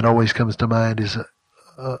one of them that always comes to mind is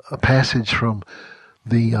a passage from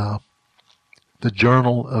the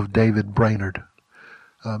journal of David Brainerd.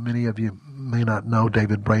 Many of you may not know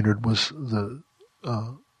David Brainerd was the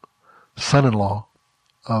son-in-law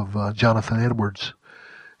of Jonathan Edwards.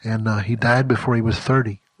 And he died before he was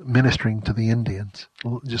 30, ministering to the Indians.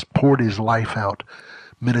 Just poured his life out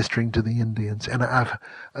ministering to the Indians. And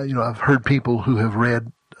I've heard people who have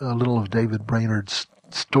read a little of David Brainerd's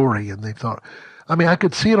story, and they thought, I mean, I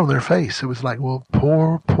could see it on their face. It was like, well,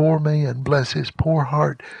 poor man, bless his poor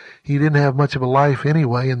heart. He didn't have much of a life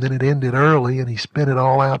anyway, and then it ended early, and he spent it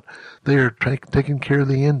all out there taking care of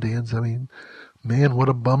the Indians. I mean, man, what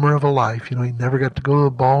a bummer of a life. He never got to go to the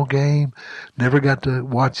ball game, never got to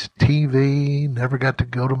watch TV, never got to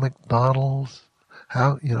go to McDonald's.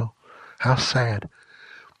 How sad.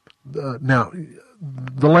 Now,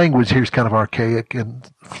 the language here is kind of archaic and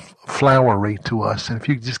flowery to us. And if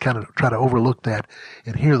you just kind of try to overlook that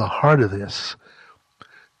and hear the heart of this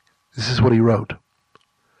is what he wrote.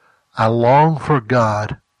 I long for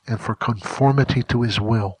God and for conformity to his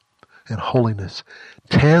will and holiness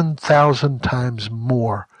 10,000 times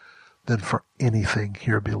more than for anything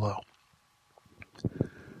here below.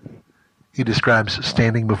 He describes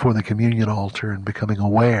standing before the communion altar and becoming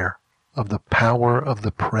aware of the power of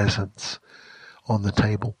the presence on the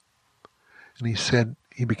table. And he said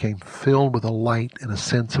he became filled with a light and a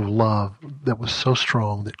sense of love that was so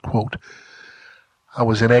strong that, quote, I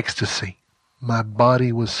was in ecstasy. My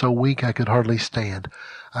body was so weak I could hardly stand.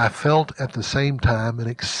 I felt at the same time an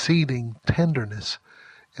exceeding tenderness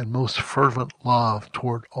and most fervent love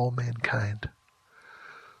toward all mankind,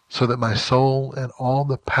 so that my soul and all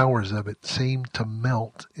the powers of it seemed to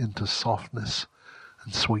melt into softness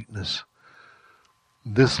and sweetness.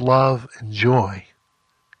 This love and joy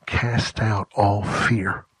cast out all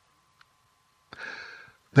fear.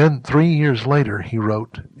 Then 3 years later, he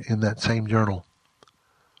wrote in that same journal,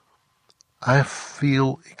 I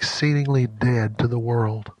feel exceedingly dead to the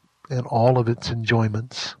world and all of its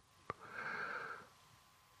enjoyments.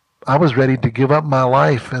 I was ready to give up my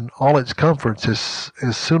life and all its comforts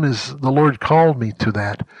as soon as the Lord called me to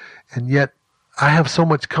that, and yet I have so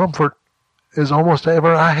much comfort as almost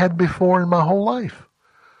ever I had before in my whole life.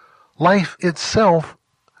 Life itself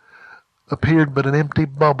appeared but an empty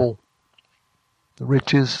bubble. The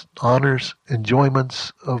riches, honors,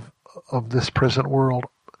 enjoyments of this present world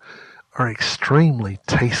are extremely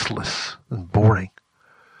tasteless and boring.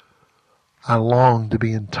 I long to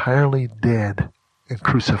be entirely dead and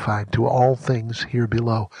crucified to all things here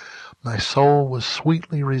below. My soul was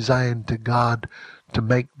sweetly resigned to God to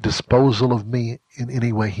make disposal of me in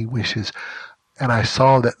any way he wishes. And I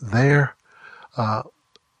saw that there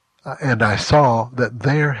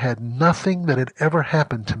had nothing that had ever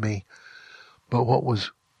happened to me but what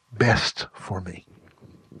was best for me.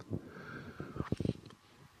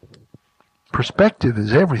 Perspective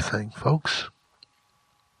is everything, folks.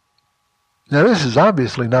 Now, this is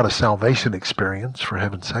obviously not a salvation experience, for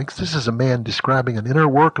heaven's sakes. This is a man describing an inner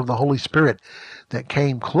work of the Holy Spirit that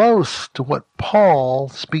came close to what Paul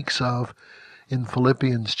speaks of in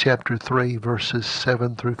Philippians chapter 3, verses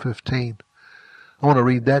 7 through 15. I want to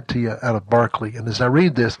read that to you out of Barclay. And as I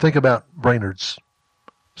read this, think about Brainerd's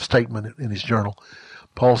statement in his journal.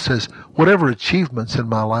 Paul says, whatever achievements in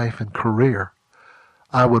my life and career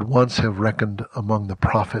I would once have reckoned among the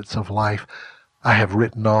profits of life, I have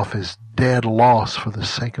written off as dead loss for the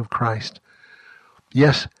sake of Christ.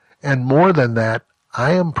 Yes, and more than that,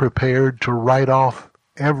 I am prepared to write off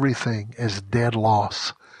everything as dead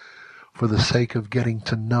loss for the sake of getting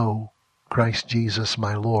to know Christ Jesus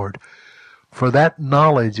my Lord. For that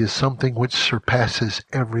knowledge is something which surpasses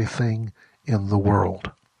everything in the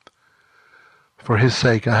world. For his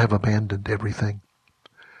sake I have abandoned everything,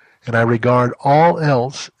 and I regard all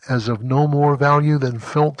else as of no more value than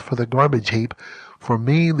filth for the garbage heap. For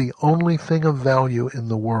me, the only thing of value in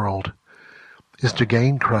the world is to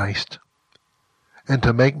gain Christ and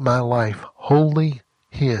to make my life wholly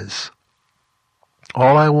his.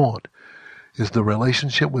 All I want is the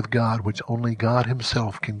relationship with God which only God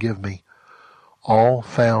himself can give me, all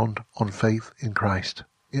founded on faith in Christ.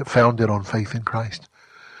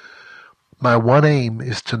 My one aim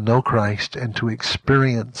is to know Christ and to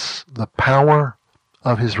experience the power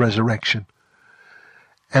of his resurrection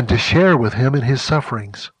and to share with him in his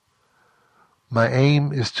sufferings. My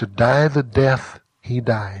aim is to die the death he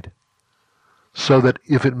died, so that,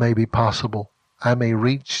 if it may be possible, I may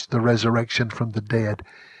reach the resurrection from the dead.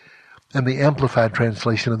 And the Amplified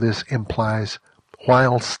translation of this implies,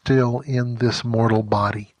 while still in this mortal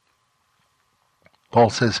body. Paul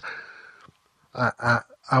says,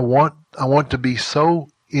 I want to be so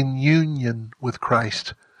in union with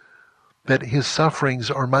Christ that his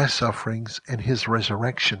sufferings are my sufferings and his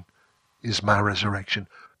resurrection is my resurrection.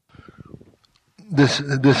 This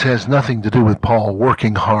has nothing to do with Paul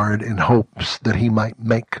working hard in hopes that he might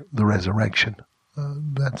make the resurrection.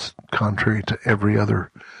 That's contrary to every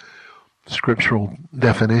other scriptural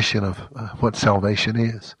definition of what salvation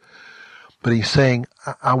is. But he's saying,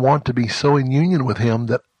 I want to be so in union with him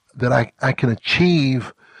that I can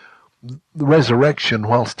achieve the resurrection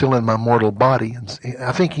while still in my mortal body. And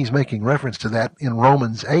I think he's making reference to that in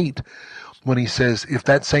Romans 8 when he says, if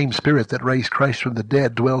that same Spirit that raised Christ from the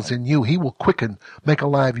dead dwells in you, he will quicken, make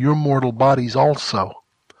alive your mortal bodies also.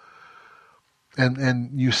 And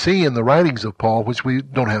you see in the writings of Paul, which we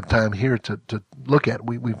don't have time here to look at,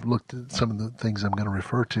 we've looked at some of the things I'm going to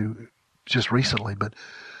refer to just recently, but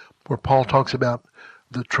where Paul talks about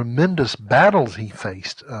the tremendous battles he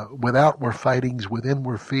faced. Without were fightings, within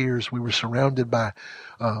were fears. We were surrounded by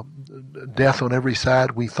death on every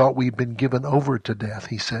side. We thought we'd been given over to death,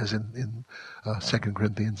 he says in 2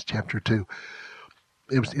 Corinthians chapter 2.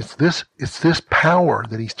 It's this power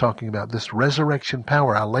that he's talking about, this resurrection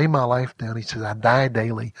power. I lay my life down, he says, I die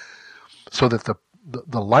daily, so that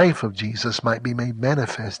the life of Jesus might be made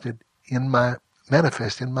manifest in my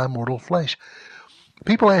mortal flesh.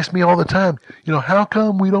 People ask me all the time, how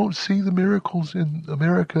come we don't see the miracles in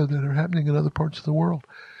America that are happening in other parts of the world?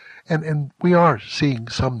 And we are seeing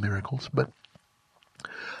some miracles, but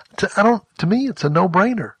to me, it's a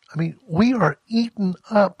no-brainer. I mean, we are eaten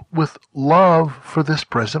up with love for this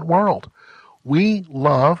present world. We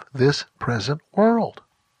love this present world.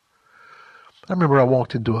 I remember I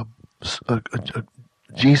walked into a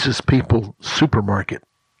Jesus People supermarket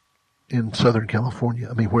in Southern California.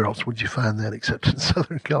 I mean, where else would you find that except in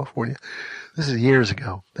Southern California? This is years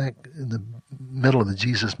ago, back in the middle of the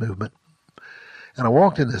Jesus movement. And I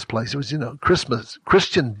walked in this place. It was,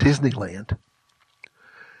 Christian Disneyland.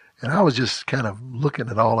 And I was just kind of looking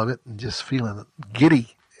at all of it and just feeling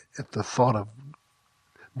giddy at the thought of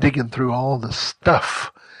digging through all the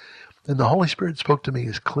stuff. And the Holy Spirit spoke to me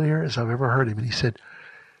as clear as I've ever heard him. And he said,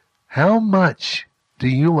 how much do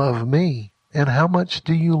you love me? And how much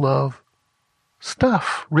do you love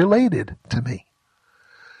stuff related to me?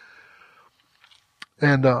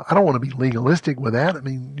 And I don't want to be legalistic with that. I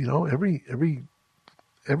mean,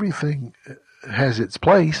 everything has its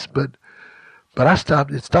place, but it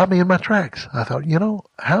stopped me in my tracks. I thought,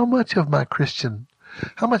 how much of my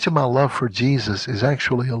love for Jesus is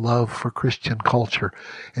actually a love for Christian culture?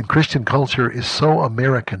 And Christian culture is so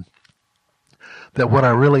American that what I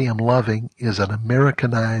really am loving is an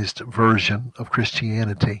Americanized version of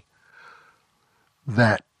Christianity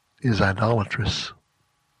that is idolatrous.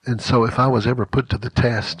 And so if I was ever put to the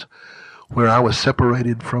test where I was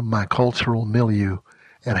separated from my cultural milieu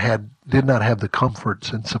and did not have the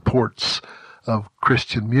comforts and supports of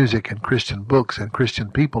Christian music and Christian books and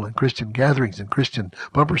Christian people and Christian gatherings and Christian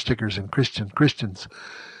bumper stickers and Christians,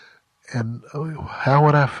 and how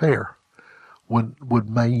would I fare? Would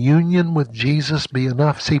my union with Jesus be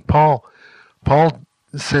enough? See, Paul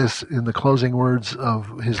says in the closing words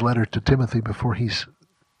of his letter to Timothy before he's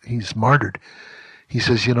martyred, he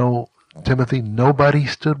says, Timothy, nobody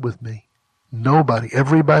stood with me. Nobody.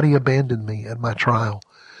 Everybody abandoned me at my trial.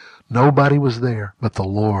 Nobody was there, but the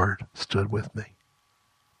Lord stood with me.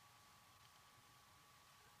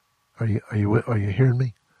 Are you hearing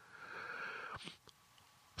me?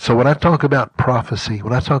 So when I talk about prophecy,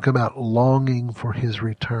 when I talk about longing for his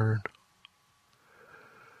return,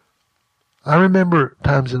 I remember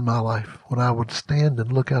times in my life when I would stand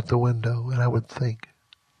and look out the window and I would think,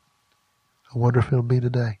 I wonder if it'll be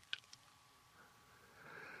today.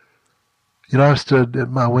 I stood at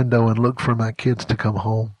my window and looked for my kids to come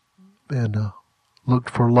home and looked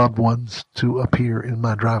for loved ones to appear in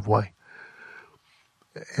my driveway.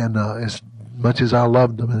 And as much as I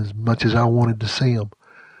loved them and as much as I wanted to see them,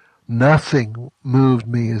 nothing moved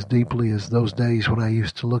me as deeply as those days when I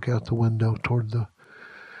used to look out the window toward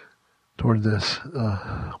this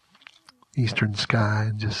eastern sky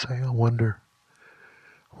and just say, I wonder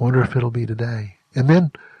if it'll be today. And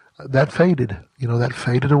then that faded, that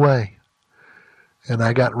faded away. And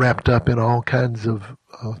I got wrapped up in all kinds of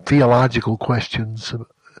theological questions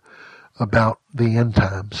about the end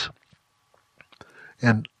times.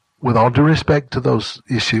 And with all due respect to those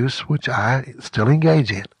issues, which I still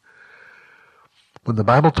engage in, when the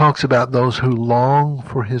Bible talks about those who long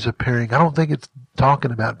for his appearing, I don't think it's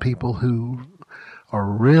talking about people who are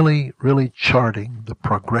really, really charting the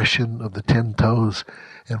progression of the 10 toes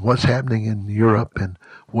and what's happening in Europe and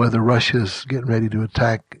whether Russia's getting ready to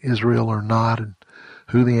attack Israel or not and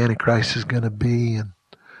who the Antichrist is going to be and,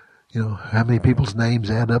 how many people's names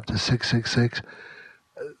add up to 666.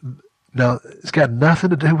 Now, it's got nothing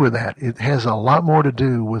to do with that. It has a lot more to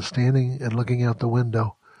do with standing and looking out the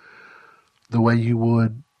window the way you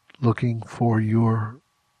would looking for your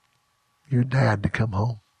dad to come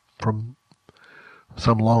home from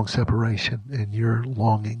some long separation, and you're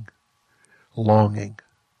longing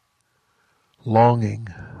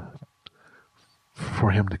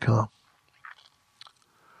for him to come.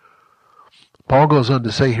 Paul goes on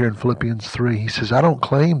to say here in Philippians 3, he says, I don't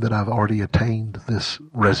claim that I've already attained this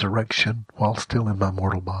resurrection while still in my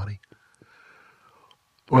mortal body,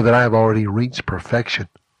 or that I have already reached perfection.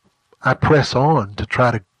 I press on to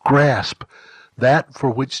try to grasp that for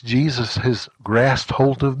which Jesus has grasped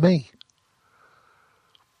hold of me.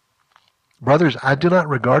 Brothers, I do not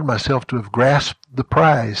regard myself to have grasped the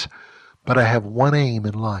prize, but I have one aim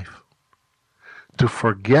in life, to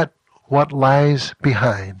forget what lies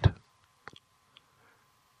behind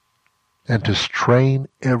and to strain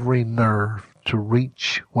every nerve to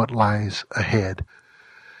reach what lies ahead.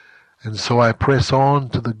 And so I press on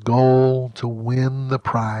to the goal to win the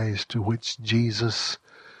prize to which Jesus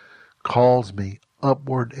calls me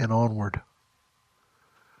upward and onward.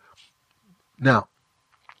 Now,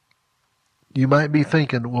 you might be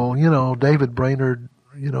thinking, well, David Brainerd,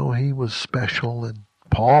 he was special, and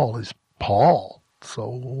Paul is Paul. So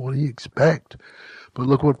what do you expect? But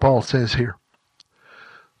look what Paul says here.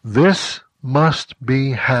 This must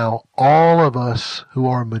be how all of us who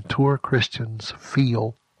are mature Christians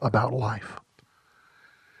feel about life.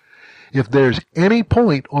 If there's any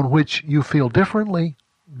point on which you feel differently,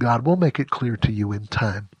 God will make it clear to you in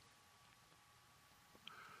time.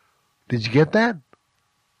 Did you get that?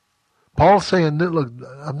 Paul's saying, look,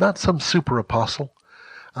 I'm not some super apostle.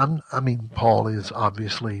 Paul is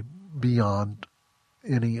obviously beyond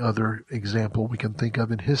any other example we can think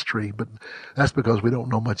of in history, but that's because we don't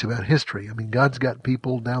know much about history. God's got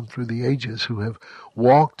people down through the ages who have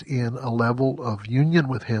walked in a level of union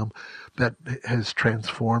with Him that has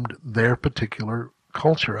transformed their particular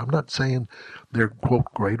culture. I'm not saying they're,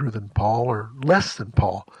 quote, greater than Paul or less than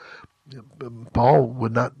Paul. Paul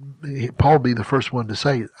be the first one to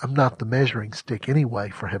say, I'm not the measuring stick anyway,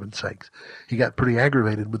 for heaven's sakes. He got pretty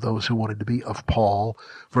aggravated with those who wanted to be of Paul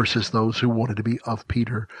versus those who wanted to be of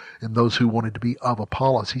Peter and those who wanted to be of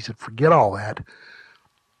Apollos. He said, forget all that.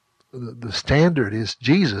 The standard is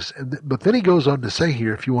Jesus. But then he goes on to say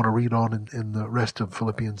here, if you want to read on in the rest of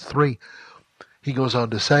Philippians 3, he goes on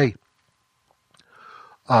to say,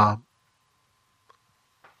 I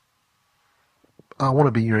want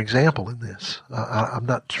to be your example in this. I'm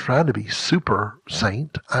not trying to be super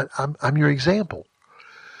saint. I'm your example.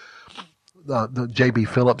 The J.B.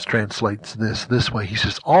 Phillips translates this way. He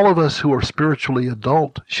says, all of us who are spiritually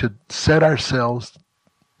adult should set ourselves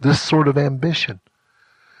this sort of ambition.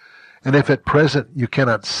 And if at present you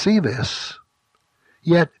cannot see this,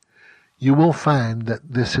 yet you will find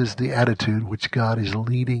that this is the attitude which God is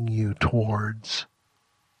leading you towards.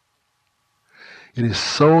 It is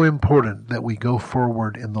so important that we go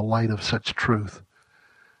forward in the light of such truth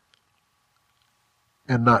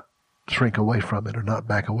and not shrink away from it or not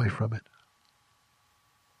back away from it.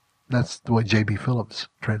 That's the way J.B. Phillips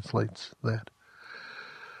translates that.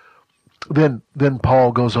 Then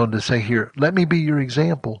Paul goes on to say here, let me be your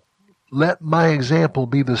example. Let my example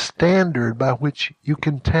be the standard by which you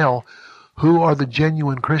can tell who are the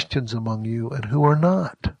genuine Christians among you and who are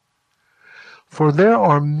not. For there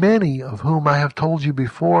are many of whom I have told you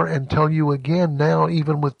before and tell you again now,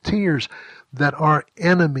 even with tears, that are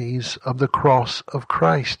enemies of the cross of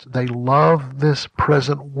Christ. They love this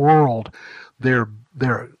present world. They're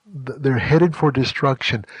headed for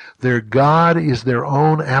destruction. Their God is their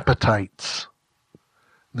own appetites.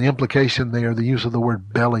 The implication there, the use of the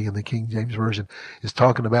word belly in the King James Version, is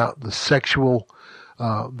talking about the sexual,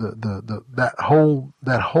 that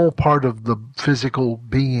whole part of the physical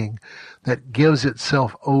being that gives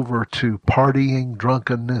itself over to partying,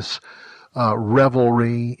 drunkenness,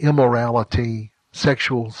 revelry, immorality,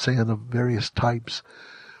 sexual sin of various types.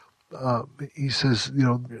 He says,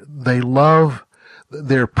 they love,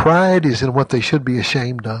 their pride is in what they should be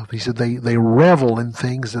ashamed of. He said they revel in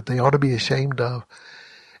things that they ought to be ashamed of.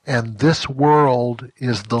 And this world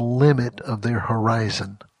is the limit of their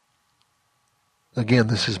horizon. Again,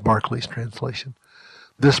 this is Barclay's translation.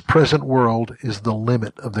 This present world is the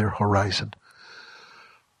limit of their horizon.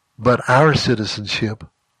 But our citizenship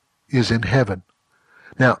is in heaven.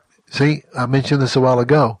 Now, see, I mentioned this a while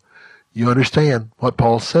ago. You understand what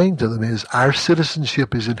Paul's saying to them is our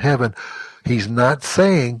citizenship is in heaven. He's not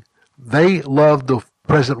saying they love the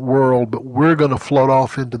present world, but we're going to float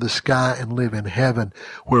off into the sky and live in heaven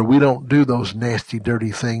where we don't do those nasty,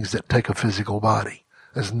 dirty things that take a physical body.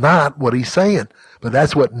 That's not what he's saying. But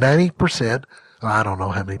that's what 90%, I don't know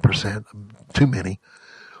how many percent, too many,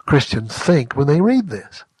 Christians think when they read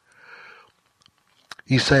this.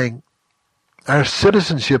 He's saying, our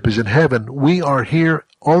citizenship is in heaven. We are here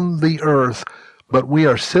on the earth, but we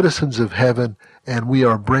are citizens of heaven, and we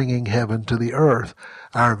are bringing heaven to the earth.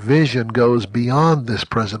 Our vision goes beyond this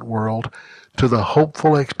present world to the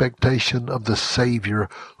hopeful expectation of the Savior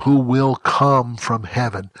who will come from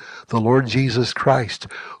heaven, the Lord Jesus Christ,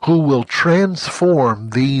 who will transform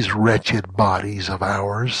these wretched bodies of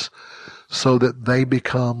ours so that they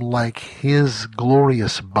become like His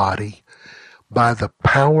glorious body by the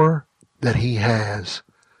power that He has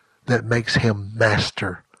that makes Him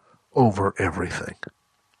master over everything.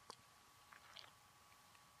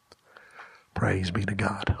 Praise be to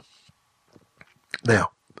God.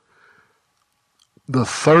 Now, the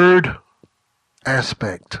third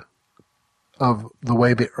aspect of the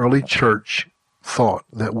way the early church thought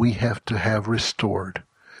that we have to have restored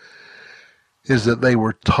is that they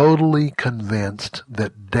were totally convinced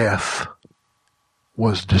that death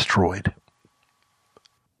was destroyed.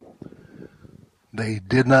 They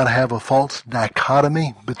did not have a false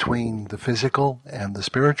dichotomy between the physical and the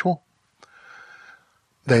spiritual.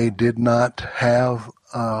 They did not have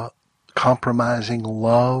a compromising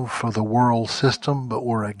love for the world system, but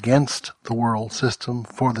were against the world system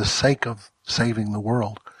for the sake of saving the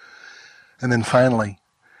world. And then finally,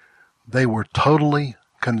 they were totally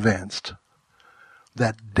convinced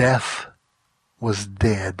that death was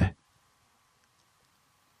dead.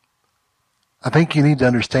 I think you need to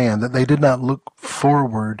understand that they did not look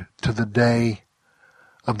forward to the day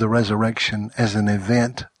of the resurrection as an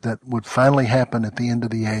event that would finally happen at the end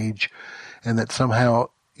of the age, and that somehow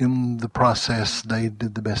in the process they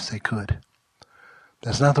did the best they could.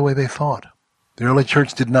 That's not the way they thought. The early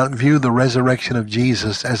church did not view the resurrection of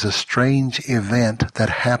Jesus as a strange event that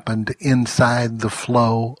happened inside the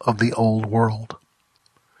flow of the old world.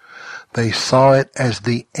 They saw it as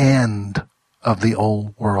the end of the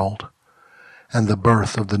old world and the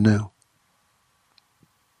birth of the new.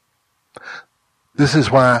 This is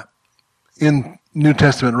why in New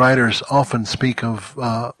Testament writers often speak of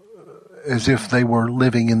as if they were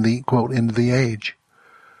living in the, quote, end of the age.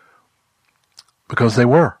 Because they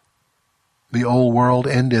were. The old world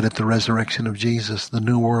ended at the resurrection of Jesus. The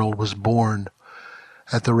new world was born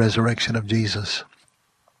at the resurrection of Jesus.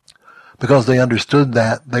 Because they understood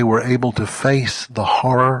that, they were able to face the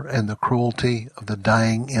horror and the cruelty of the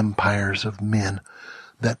dying empires of men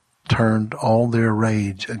that turned all their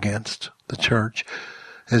rage against the church.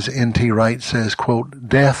 As N.T. Wright says, quote,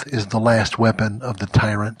 "Death is the last weapon of the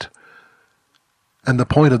tyrant." And the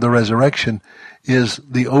point of the resurrection is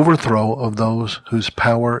the overthrow of those whose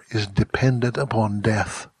power is dependent upon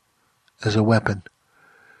death as a weapon.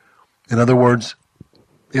 In other words,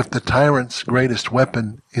 if the tyrant's greatest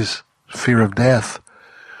weapon is fear of death,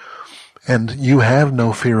 and you have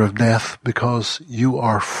no fear of death because you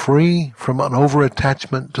are free from an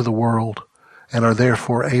over-attachment to the world and are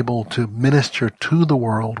therefore able to minister to the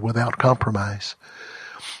world without compromise,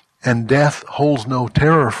 and death holds no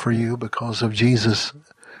terror for you because of Jesus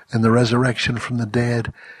and the resurrection from the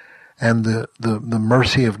dead and the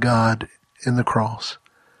mercy of God in the cross,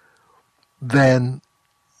 then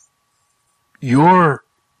your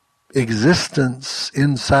existence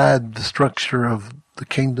inside the structure of the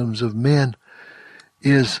kingdoms of men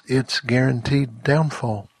is its guaranteed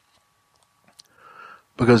downfall.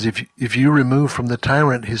 Because if you remove from the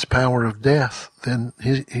tyrant his power of death, then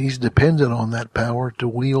he's dependent on that power to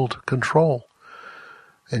wield control.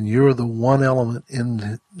 And you're the one element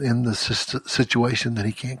in the situation that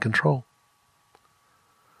he can't control.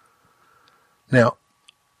 Now,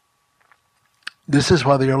 this is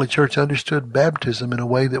why the early church understood baptism in a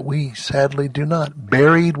way that we sadly do not.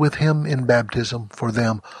 Buried with him in baptism for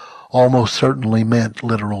them almost certainly meant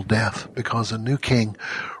literal death, because a new king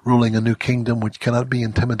ruling a new kingdom which cannot be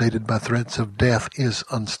intimidated by threats of death is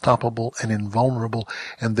unstoppable and invulnerable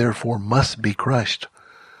and therefore must be crushed.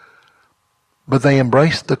 But they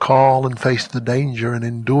embraced the call and faced the danger and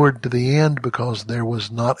endured to the end because there was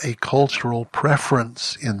not a cultural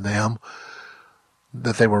preference in them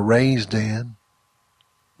that they were raised in,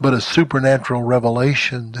 but a supernatural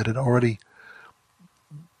revelation that had already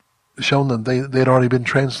shown them they had already been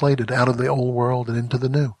translated out of the old world and into the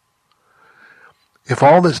new. If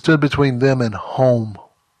all that stood between them and home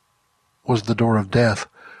was the door of death,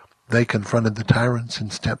 they confronted the tyrants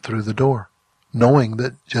and stepped through the door, knowing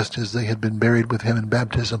that just as they had been buried with him in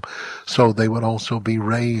baptism, so they would also be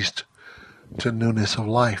raised to newness of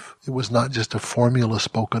life. It was not just a formula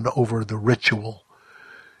spoken over the ritual.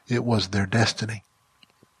 It was their destiny.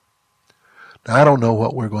 Now, I don't know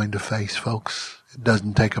what we're going to face, folks. It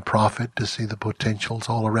doesn't take a prophet to see the potentials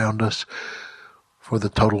all around us for the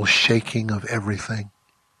total shaking of everything.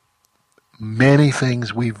 Many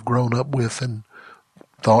things we've grown up with and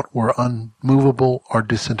thought were unmovable are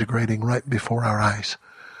disintegrating right before our eyes.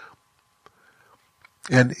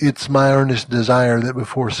 And it's my earnest desire that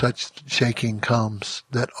before such shaking comes,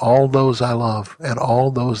 that all those I love and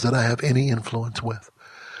all those that I have any influence with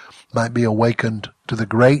might be awakened to the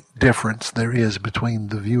great difference there is between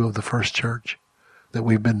the view of the first church that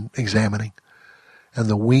we've been examining and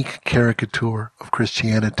the weak caricature of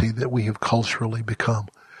Christianity that we have culturally become.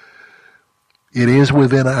 It is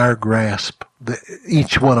within our grasp,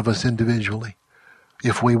 each one of us individually,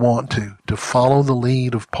 if we want to follow the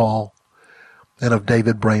lead of Paul and of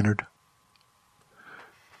David Brainerd,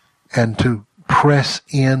 and to press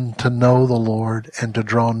in to know the Lord and to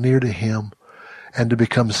draw near to Him and to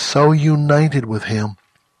become so united with Him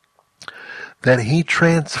that He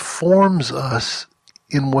transforms us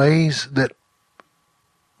in ways that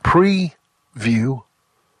preview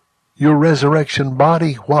your resurrection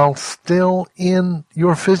body while still in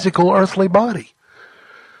your physical earthly body.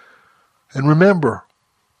 And remember,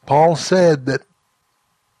 Paul said that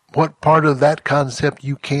what part of that concept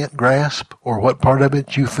you can't grasp, or what part of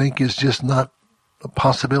it you think is just not a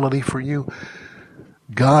possibility for you,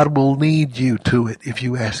 God will lead you to it if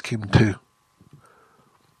you ask Him to.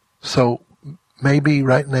 So maybe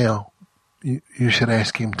right now you should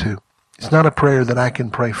ask Him to. It's not a prayer that I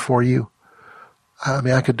can pray for you. I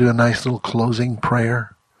mean, I could do a nice little closing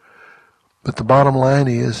prayer. But the bottom line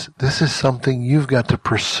is, this is something you've got to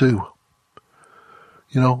pursue.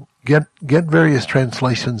 You know, get various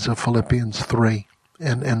translations of Philippians 3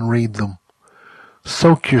 and read them.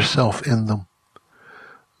 Soak yourself in them.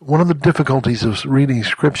 One of the difficulties of reading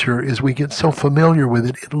Scripture is we get so familiar with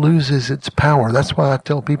it, it loses its power. That's why I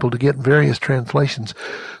tell people to get various translations,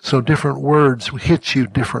 so different words hit you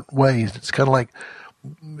different ways. It's kind of like,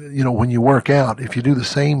 you know, when you work out, if you do the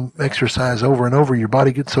same exercise over and over, your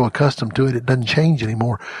body gets so accustomed to it, it doesn't change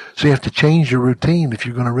anymore. So you have to change your routine if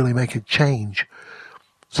you're going to really make it change.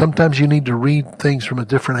 Sometimes you need to read things from a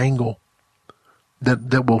different angle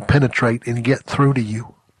that will penetrate and get through to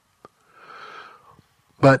you.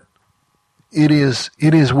 But it is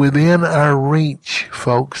within our reach,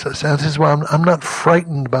 folks. This is why I'm not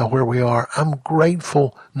frightened by where we are. I'm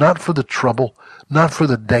grateful, not for the trouble, not for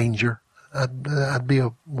the danger. I'd be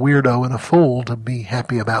a weirdo and a fool to be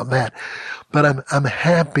happy about that. But I'm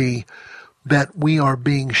happy that we are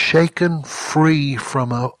being shaken free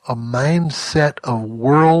from a mindset of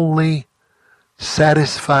worldly,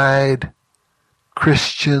 satisfied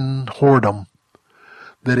Christian whoredom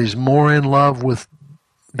that is more in love with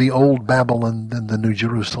the old Babylon than the New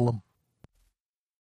Jerusalem.